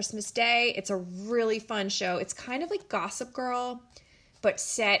Christmas Day. It's a really fun show. It's kind of like Gossip Girl, but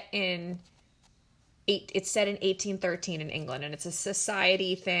set in 1813 in England, and it's a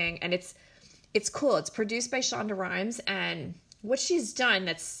society thing, and it's cool. It's produced by Shonda Rhimes, and what she's done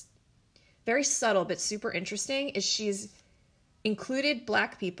that's very subtle but super interesting is she's included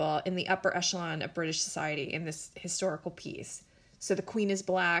Black people in the upper echelon of British society in this historical piece. So the Queen is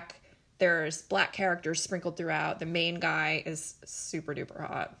Black. There's Black characters sprinkled throughout. The main guy is super duper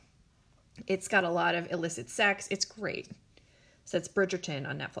hot. It's got a lot of illicit sex. It's great. So it's Bridgerton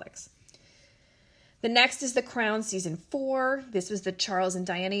on Netflix. The next is The Crown Season 4. This was the Charles and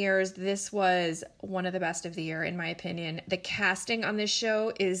Diana years. This was one of the best of the year, in my opinion. The casting on this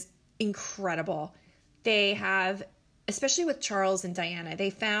show is incredible. They have, especially with Charles and Diana,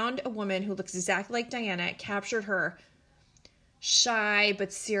 they found a woman who looks exactly like Diana, captured her shy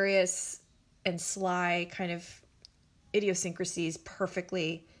but serious and sly kind of idiosyncrasies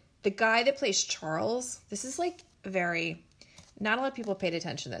perfectly. The guy that plays Charles, this is like very, not a lot of people paid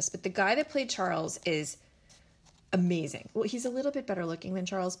attention to this, but the guy that played Charles is amazing. Well, he's a little bit better looking than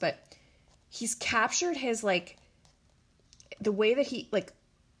Charles, but he's captured his, like, the way that he, like,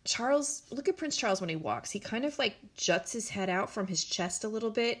 Charles, look at Prince Charles when he walks. He kind of like juts his head out from his chest a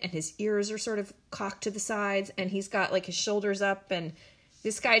little bit, and his ears are sort of cocked to the sides, and he's got like his shoulders up, and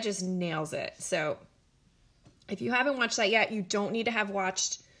this guy just nails it. So if you haven't watched that yet, you don't need to have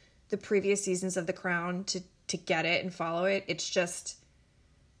watched the previous seasons of The Crown to get it and follow it. It's just,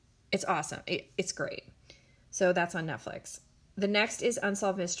 it's awesome. It's great. So that's on Netflix. The next is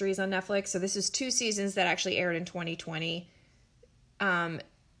Unsolved Mysteries on Netflix. So this is 2 seasons that actually aired in 2020.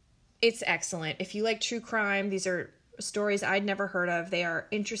 It's excellent. If you like true crime, these are stories I'd never heard of. They are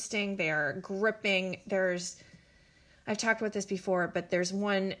interesting. They are gripping. I've talked about this before, but there's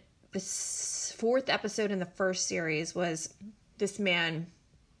one, the 4th episode in the first series was this man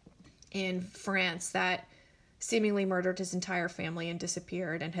in France that seemingly murdered his entire family and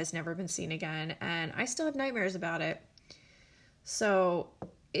disappeared and has never been seen again. And I still have nightmares about it. So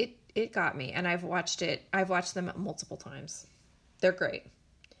it got me, and I've watched it. I've watched them multiple times. They're great.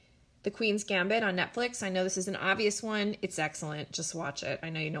 The Queen's Gambit on Netflix. I know this is an obvious one. It's excellent. Just watch it.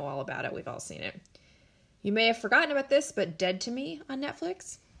 I know you know all about it. We've all seen it. You may have forgotten about this, but Dead to Me on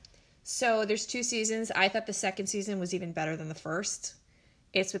Netflix. So there's 2 seasons. I thought the 2nd season was even better than the first.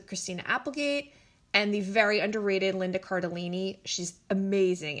 It's with Christina Applegate and the very underrated Linda Cardellini. She's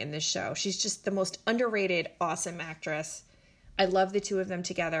amazing in this show. She's just the most underrated, awesome actress. I love the 2 of them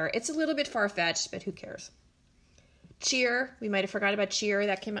together. It's a little bit far-fetched, but who cares? Cheer, we might have forgot about Cheer.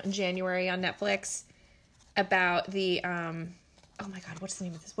 That came out in January on Netflix about the, oh my God, what's the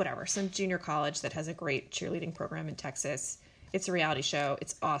name of this? Whatever, some junior college that has a great cheerleading program in Texas. It's a reality show.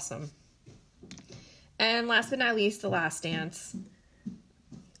 It's awesome. And last but not least, The Last Dance.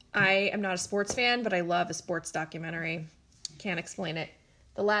 I am not a sports fan, but I love a sports documentary. Can't explain it.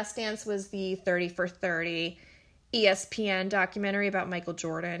 The Last Dance was the 30 for 30 ESPN documentary about Michael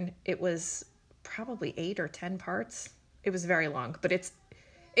Jordan. It was probably 8 or 10 parts. It was very long, but it's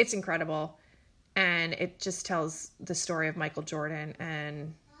incredible, and it just tells the story of Michael Jordan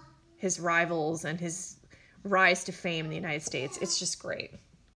and his rivals and his rise to fame in the United States. It's just great.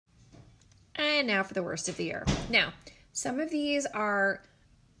 And now for the worst of the year. Now, some of these are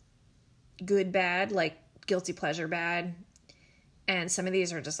good bad, like guilty pleasure bad, and some of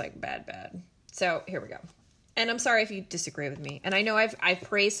these are just like bad. So here we go. And I'm sorry if you disagree with me. And I know I've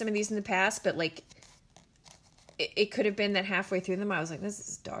praised some of these in the past, but like it could have been that halfway through them I was like, this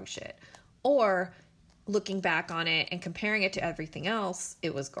is dog shit. Or looking back on it and comparing it to everything else,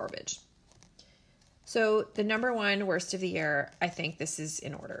 it was garbage. So the number one worst of the year, I think this is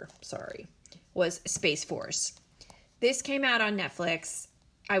in order, sorry, was Space Force. This came out on Netflix.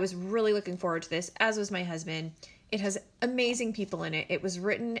 I was really looking forward to this, as was my husband. It has amazing people in it. It was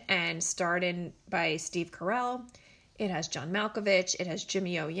written and starred in by Steve Carell. It has John Malkovich. It has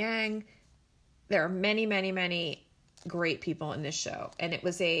Jimmy O. Yang. There are many, many, many great people in this show. And it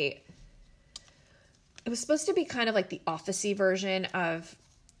was supposed to be kind of like the Office-y version of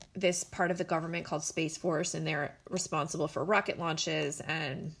this part of the government called Space Force, and they're responsible for rocket launches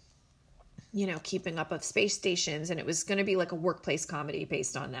and, you know, keeping up of space stations. And it was going to be like a workplace comedy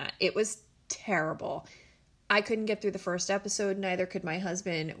based on that. It was terrible. I couldn't get through the first episode. Neither could my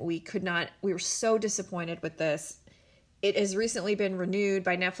husband. We were so disappointed with this. It has recently been renewed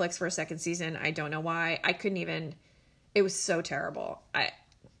by Netflix for a second season. I don't know why. It was so terrible.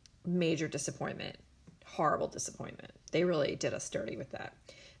 Major disappointment. Horrible disappointment. They really did us dirty with that.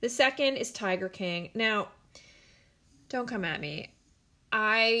 The second is Tiger King. Now, don't come at me.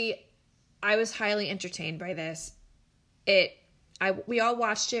 I was highly entertained by this. We all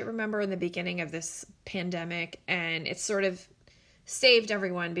watched it, remember, in the beginning of this pandemic, and it sort of saved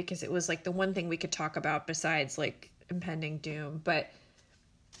everyone because it was like the one thing we could talk about besides like impending doom. But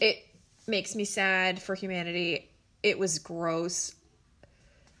it makes me sad for humanity. It was gross.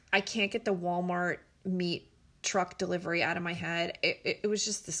 I can't get the Walmart meat truck delivery out of my head. It was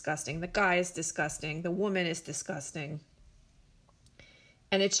just disgusting. The guy is disgusting. The woman is disgusting.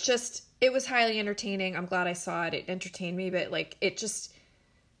 And it was highly entertaining. I'm glad I saw it. It entertained me, but like it's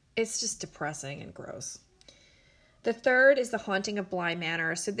just depressing and gross. The third is The Haunting of Bly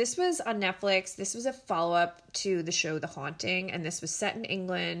Manor. So this was on Netflix. This was a follow-up to the show The Haunting, and this was set in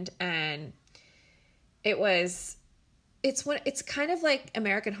England, and it's kind of like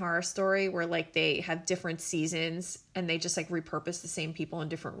American Horror Story, where like they have different seasons and they just like repurpose the same people in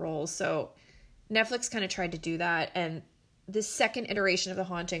different roles. So Netflix kind of tried to do that, and the second iteration of The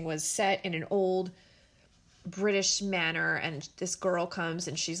Haunting was set in an old British manor, and this girl comes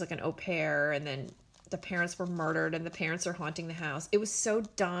and she's like an au pair, and then the parents were murdered and the parents are haunting the house. It was so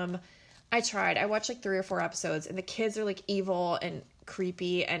dumb. I watched like 3 or 4 episodes, and the kids are like evil and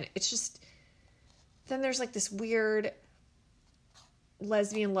creepy, and it's just, then there's like this weird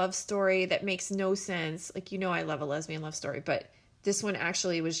lesbian love story that makes no sense. Like, you know, I love a lesbian love story, but this one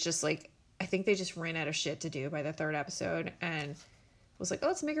actually was just like, I think they just ran out of shit to do by the 3rd episode and was like, oh,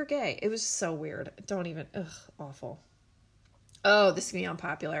 let's make her gay. It was so weird. Awful. Oh, this is going to be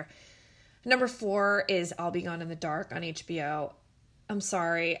unpopular. Number 4 is I'll Be Gone in the Dark on HBO. I'm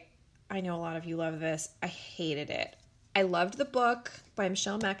sorry. I know a lot of you love this. I hated it. I loved the book by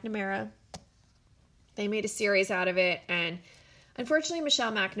Michelle McNamara. They made a series out of it, and unfortunately,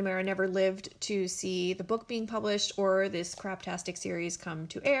 Michelle McNamara never lived to see the book being published or this craptastic series come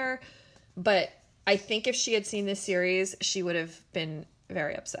to air. But I think if she had seen this series, she would have been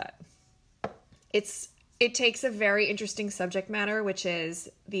very upset. It takes a very interesting subject matter, which is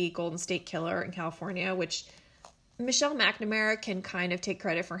the Golden State Killer in California, which Michelle McNamara can kind of take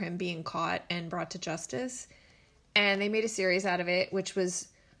credit for him being caught and brought to justice. And they made a series out of it, which was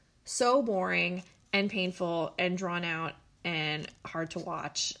so boring and painful and drawn out and hard to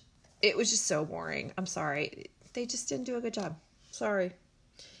watch. It was just so boring. I'm sorry. They just didn't do a good job. Sorry.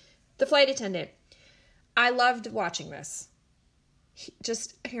 The Flight Attendant. I loved watching this.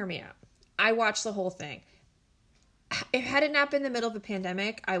 Just hear me out. I watched the whole thing. Had it not been the middle of a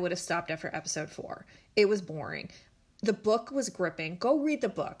pandemic, I would have stopped after episode 4. It was boring. The book was gripping. Go read the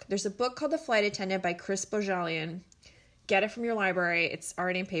book. There's a book called The Flight Attendant by Chris Bojalian. Get it from your library. It's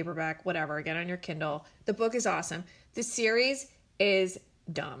already in paperback, whatever. Get it on your Kindle. The book is awesome. The series is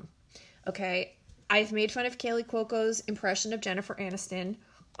dumb. Okay? I've made fun of Kaylee Cuoco's impression of Jennifer Aniston.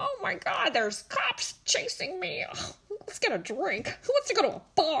 Oh my God, there's cops chasing me. Oh, let's get a drink. Who wants to go to a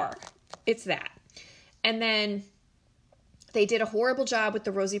bar? It's that. And then they did a horrible job with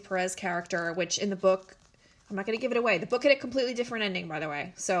the Rosie Perez character, which in the book, I'm not going to give it away. The book had a completely different ending, by the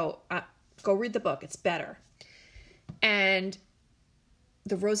way. So go read the book. It's better. And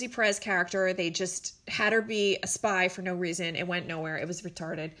the Rosie Perez character, they just had her be a spy for no reason. It went nowhere. It was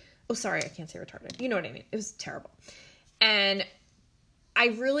retarded. Oh, sorry, I can't say retarded. You know what I mean. It was terrible. And I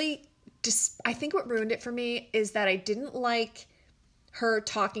think what ruined it for me is that I didn't like her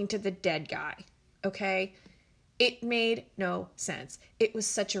talking to the dead guy, okay? It made no sense. It was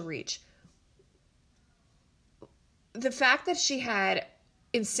such a reach. The fact that she had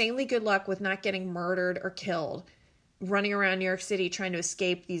insanely good luck with not getting murdered or killed, running around New York City trying to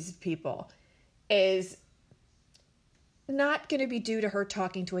escape these people, is not going to be due to her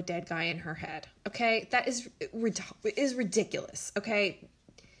talking to a dead guy in her head. Okay? That is ridiculous. Okay?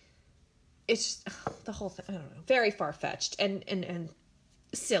 It's the whole thing, I don't know, very far-fetched and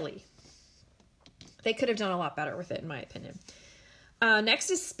silly. They could have done a lot better with it, in my opinion. Next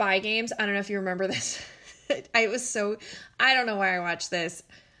is Spy Games. I don't know if you remember this. I don't know why I watched this.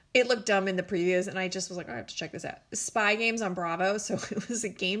 It looked dumb in the previews, and I just was like, I have to check this out. Spy Games on Bravo. So it was a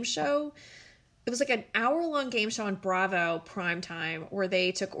game show. It was like an hour-long game show on Bravo primetime where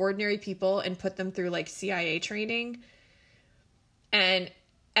they took ordinary people and put them through like CIA training. And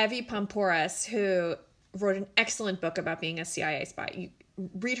Evie Poumpouras, who wrote an excellent book about being a CIA spy. You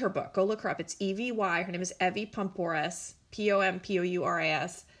read her book. Go look her up. It's EVY. Her name is Evie Poumpouras.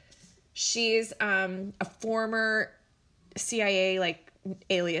 Poumpouras. She's a former CIA like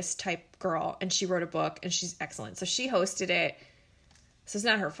alias type girl, and she wrote a book, and she's excellent. So she hosted it. So it's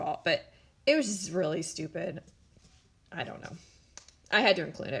not her fault, but it was just really stupid. I don't know. I had to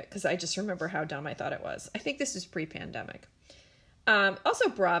include it because I just remember how dumb I thought it was. I think this was pre-pandemic. Also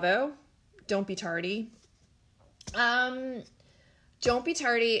Bravo, Don't Be Tardy. Don't Be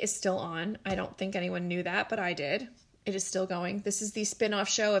Tardy is still on. I don't think anyone knew that, but I did. It is still going. This is the spin-off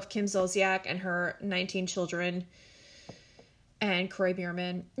show of Kim Zolciak and her 19 children and Corey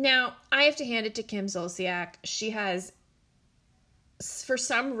Bierman. Now, I have to hand it to Kim Zolciak. She has, for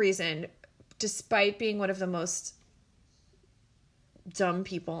some reason, despite being one of the most dumb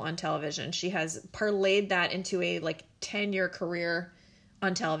people on television, she has parlayed that into a like 10-year career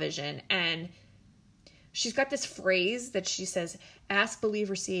on television. And she's got this phrase that she says, ask,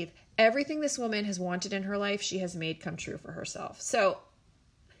 believe, receive. Everything this woman has wanted in her life, she has made come true for herself. So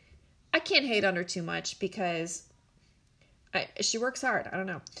I can't hate on her too much because she works hard. I don't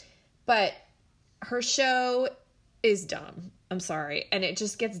know. But her show is dumb. I'm sorry. And it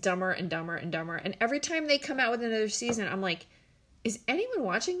just gets dumber and dumber and dumber. And every time they come out with another season, I'm like, is anyone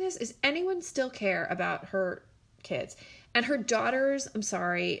watching this? Is anyone still care about her kids? And her daughters, I'm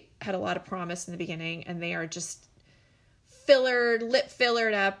sorry, had a lot of promise in the beginning, and they are just lip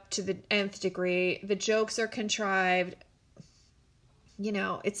fillered up to the nth degree. The jokes are contrived. You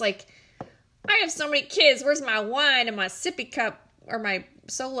know, it's like, I have so many kids. Where's my wine and my sippy cup or my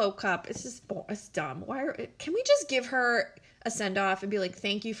solo cup? It's just, it's dumb. Can we just give her a send off and be like,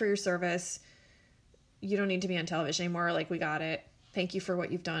 thank you for your service. You don't need to be on television anymore. Like, we got it. Thank you for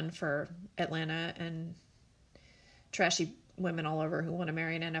what you've done for Atlanta and trashy women all over who want to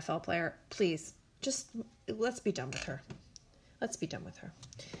marry an NFL player. Please, just let's be done with her. Let's be done with her.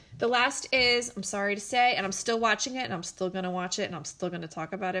 The last is, I'm sorry to say, and I'm still watching it, and I'm still going to watch it, and I'm still going to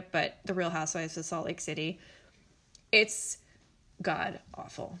talk about it, but The Real Housewives of Salt Lake City. It's god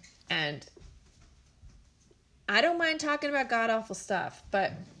awful. And I don't mind talking about god awful stuff,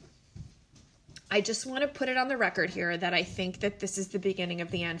 but I just want to put it on the record here that I think that this is the beginning of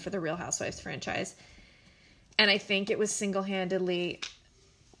the end for the Real Housewives franchise. And I think it was single-handedly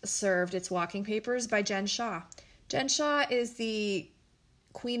served its walking papers by Jen Shah. Jen Shah is the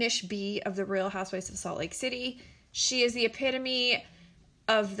queenish bee of the Real Housewives of Salt Lake City. She is the epitome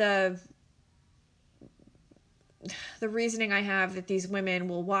of the reasoning I have that these women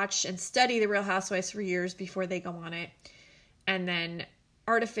will watch and study the Real Housewives for years before they go on it, and then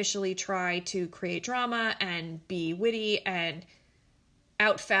artificially try to create drama and be witty and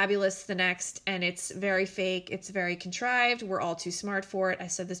out fabulous the next. And it's very fake. It's very contrived. We're all too smart for it. I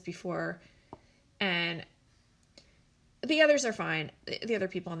said this before. And the others are fine. The other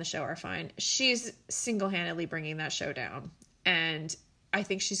people on the show are fine. She's single-handedly bringing that show down. And I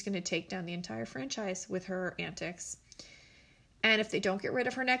think she's going to take down the entire franchise with her antics. And if they don't get rid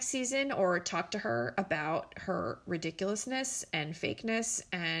of her next season or talk to her about her ridiculousness and fakeness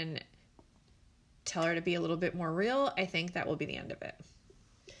and tell her to be a little bit more real, I think that will be the end of it.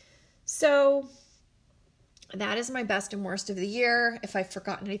 So that is my best and worst of the year. If I've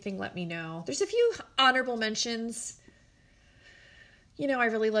forgotten anything, let me know. There's a few honorable mentions. You know, I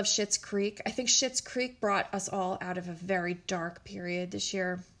really love Schitt's Creek. I think Schitt's Creek brought us all out of a very dark period this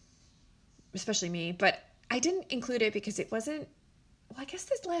year, especially me. But I didn't include it because it wasn't, well, I guess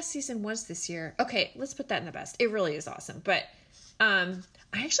this last season was this year. Okay, let's put that in the best. It really is awesome. But I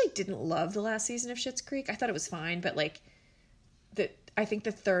actually didn't love the last season of Schitt's Creek. I thought it was fine, but like, I think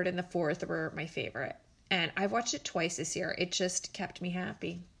the third and the fourth were my favorite. And I've watched it twice this year. It just kept me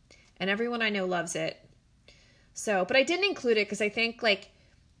happy. And everyone I know loves it. So, but I didn't include it because I think, like,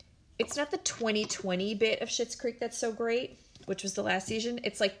 it's not the 2020 bit of Schitt's Creek that's so great, which was the last season.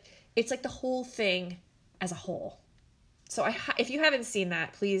 It's like the whole thing as a whole. So if you haven't seen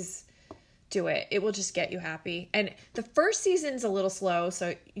that, please do it. It will just get you happy. And the first season's a little slow,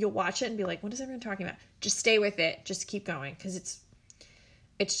 so you'll watch it and be like, what is everyone talking about? Just stay with it. Just keep going, because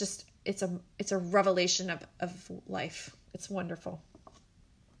it's a revelation of life. It's wonderful.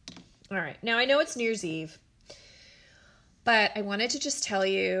 All right. Now, I know it's New Year's Eve, but I wanted to just tell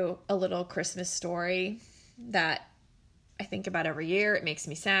you a little Christmas story that I think about every year. It makes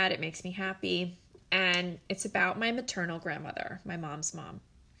me sad. It makes me happy. And it's about my maternal grandmother, my mom's mom.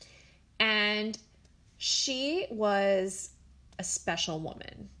 And she was a special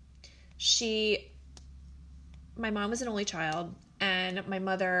woman. My mom was an only child, and my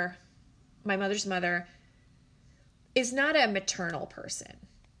mother's mother is not a maternal person.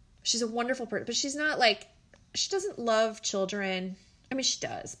 She's a wonderful person, but she's not like, she doesn't love children. I mean, she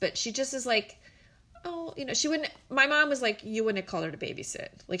does, but she just is like, oh, my mom was like, you wouldn't have called her to babysit.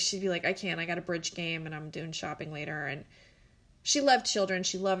 Like, she'd be like, I can't, I got a bridge game and I'm doing shopping later. And she loved children.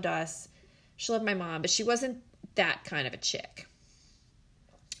 She loved us. She loved my mom, but she wasn't that kind of a chick.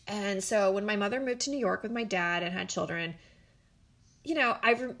 And so when my mother moved to New York with my dad and had children,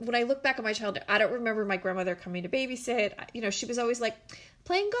 when I look back at my childhood, I don't remember my grandmother coming to babysit. She was always like,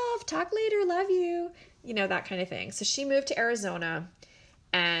 playing golf, talk later, love you, that kind of thing. So she moved to Arizona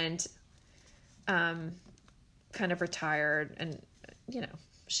and kind of retired, and,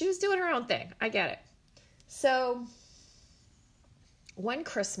 she was doing her own thing. I get it. So one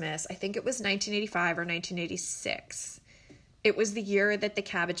Christmas, I think it was 1985 or 1986, it was the year that the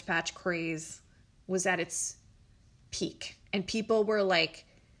Cabbage Patch craze was at its peak. And people were like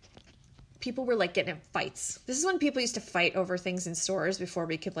getting in fights. This is when people used to fight over things in stores before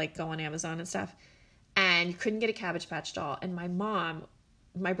we could like go on Amazon and stuff. And you couldn't get a Cabbage Patch doll. And my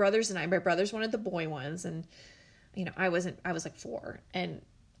brothers wanted the boy ones. And, I was like 4 and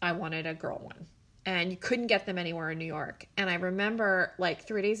I wanted a girl one. And you couldn't get them anywhere in New York. And I remember like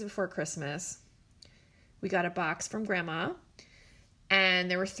 3 days before Christmas, we got a box from Grandma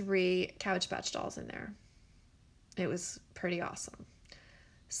and there were 3 Cabbage Patch dolls in there. It was pretty awesome.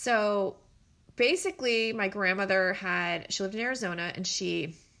 So basically my grandmother she lived in Arizona, and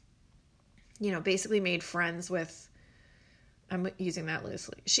she, basically made friends with, I'm using that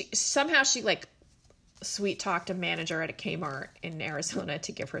loosely. She like sweet talked a manager at a Kmart in Arizona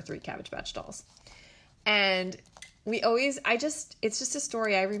to give her 3 Cabbage Patch dolls. And it's just a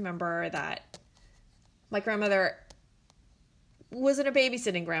story I remember, that my grandmother wasn't a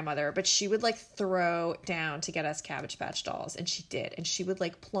babysitting grandmother, but she would like throw down to get us Cabbage Patch dolls, and she did. And she would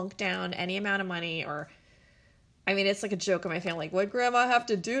like plunk down any amount of money, or, I mean, it's like a joke in my family, like, what grandma have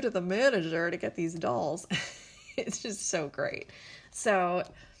to do to the manager to get these dolls? It's just so great. So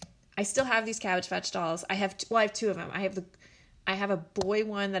I still have these Cabbage Patch dolls. I have 2 of them. I have a boy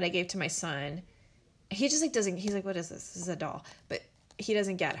one that I gave to my son. He just like he's like, what is this? This is a doll. But he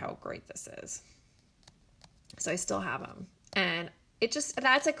doesn't get how great this is. So I still have them. And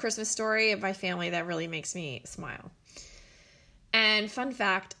that's a Christmas story of my family that really makes me smile. And fun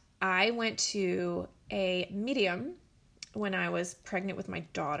fact, I went to a medium when I was pregnant with my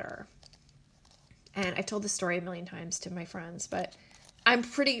daughter. And I've told this story a million times to my friends, but I'm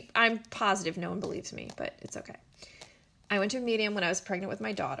positive no one believes me, but it's okay. I went to a medium when I was pregnant with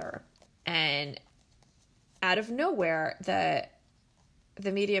my daughter, and out of nowhere, the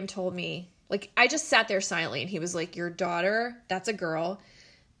medium told me, like, I just sat there silently, and he was like, your daughter, that's a girl,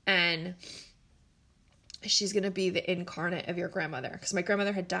 and she's going to be the incarnate of your grandmother. Because my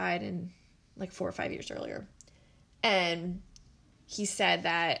grandmother had died in like 4 or 5 years earlier. And he said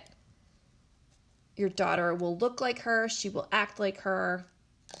that your daughter will look like her, she will act like her.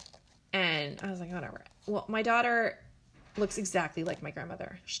 And I was like, whatever. Well, my daughter looks exactly like my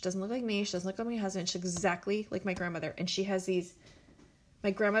grandmother. She doesn't look like me. She doesn't look like my husband. She looks exactly like my grandmother. And she has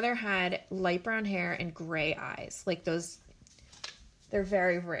my grandmother had light brown hair and gray eyes. Like those, they're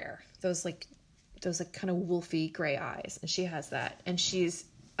very rare. Those kind of wolfy gray eyes. And she has that. And she's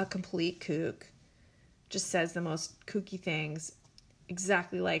a complete kook. Just says the most kooky things.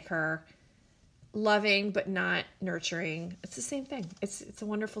 Exactly like her. Loving, but not nurturing. It's the same thing. It's a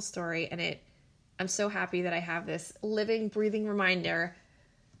wonderful story. And I'm so happy that I have this living, breathing reminder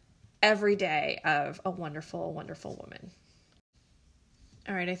every day of a wonderful, wonderful woman.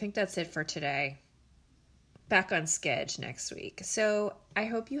 All right, I think that's it for today. Back on Sketch next week. So I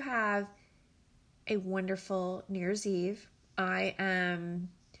hope you have a wonderful New Year's Eve. We're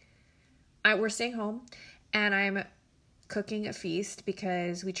staying home, and I'm cooking a feast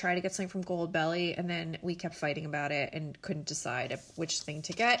because we tried to get something from Goldbelly, and then we kept fighting about it and couldn't decide which thing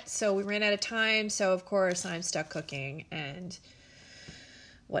to get. So we ran out of time. So of course I'm stuck cooking and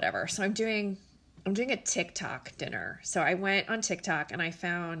whatever. So I'm doing I'm doing a TikTok dinner. So I went on TikTok and I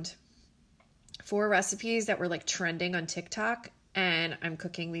found 4 recipes that were like trending on TikTok, and I'm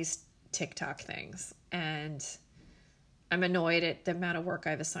cooking these TikTok things, and I'm annoyed at the amount of work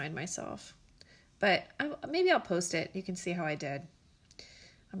I've assigned myself. But maybe I'll post it. You can see how I did.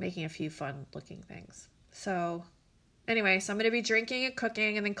 I'm making a few fun looking things. So anyway, so I'm going to be drinking and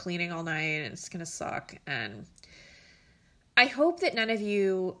cooking and then cleaning all night, and it's going to suck. And I hope that none of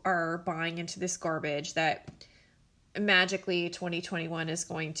you are buying into this garbage that magically 2021 is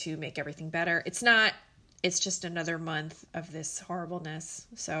going to make everything better. It's not. It's just another month of this horribleness.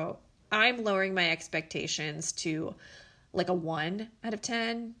 So I'm lowering my expectations to like a 1 out of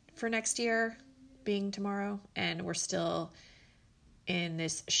 10 for next year being tomorrow. And we're still in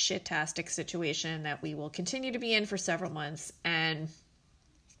this shit-tastic situation that we will continue to be in for several months. And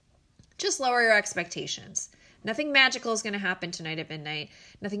just lower your expectations. Nothing magical is going to happen tonight at midnight.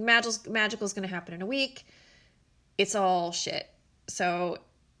 Nothing magical is going to happen in a week. It's all shit. So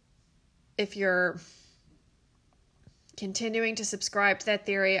if you're continuing to subscribe to that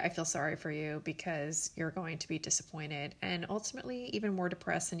theory, I feel sorry for you, because you're going to be disappointed and ultimately even more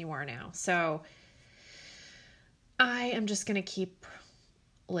depressed than you are now. So I am just going to keep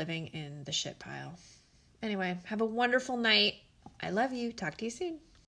living in the shit pile. Anyway, have a wonderful night. I love you. Talk to you soon.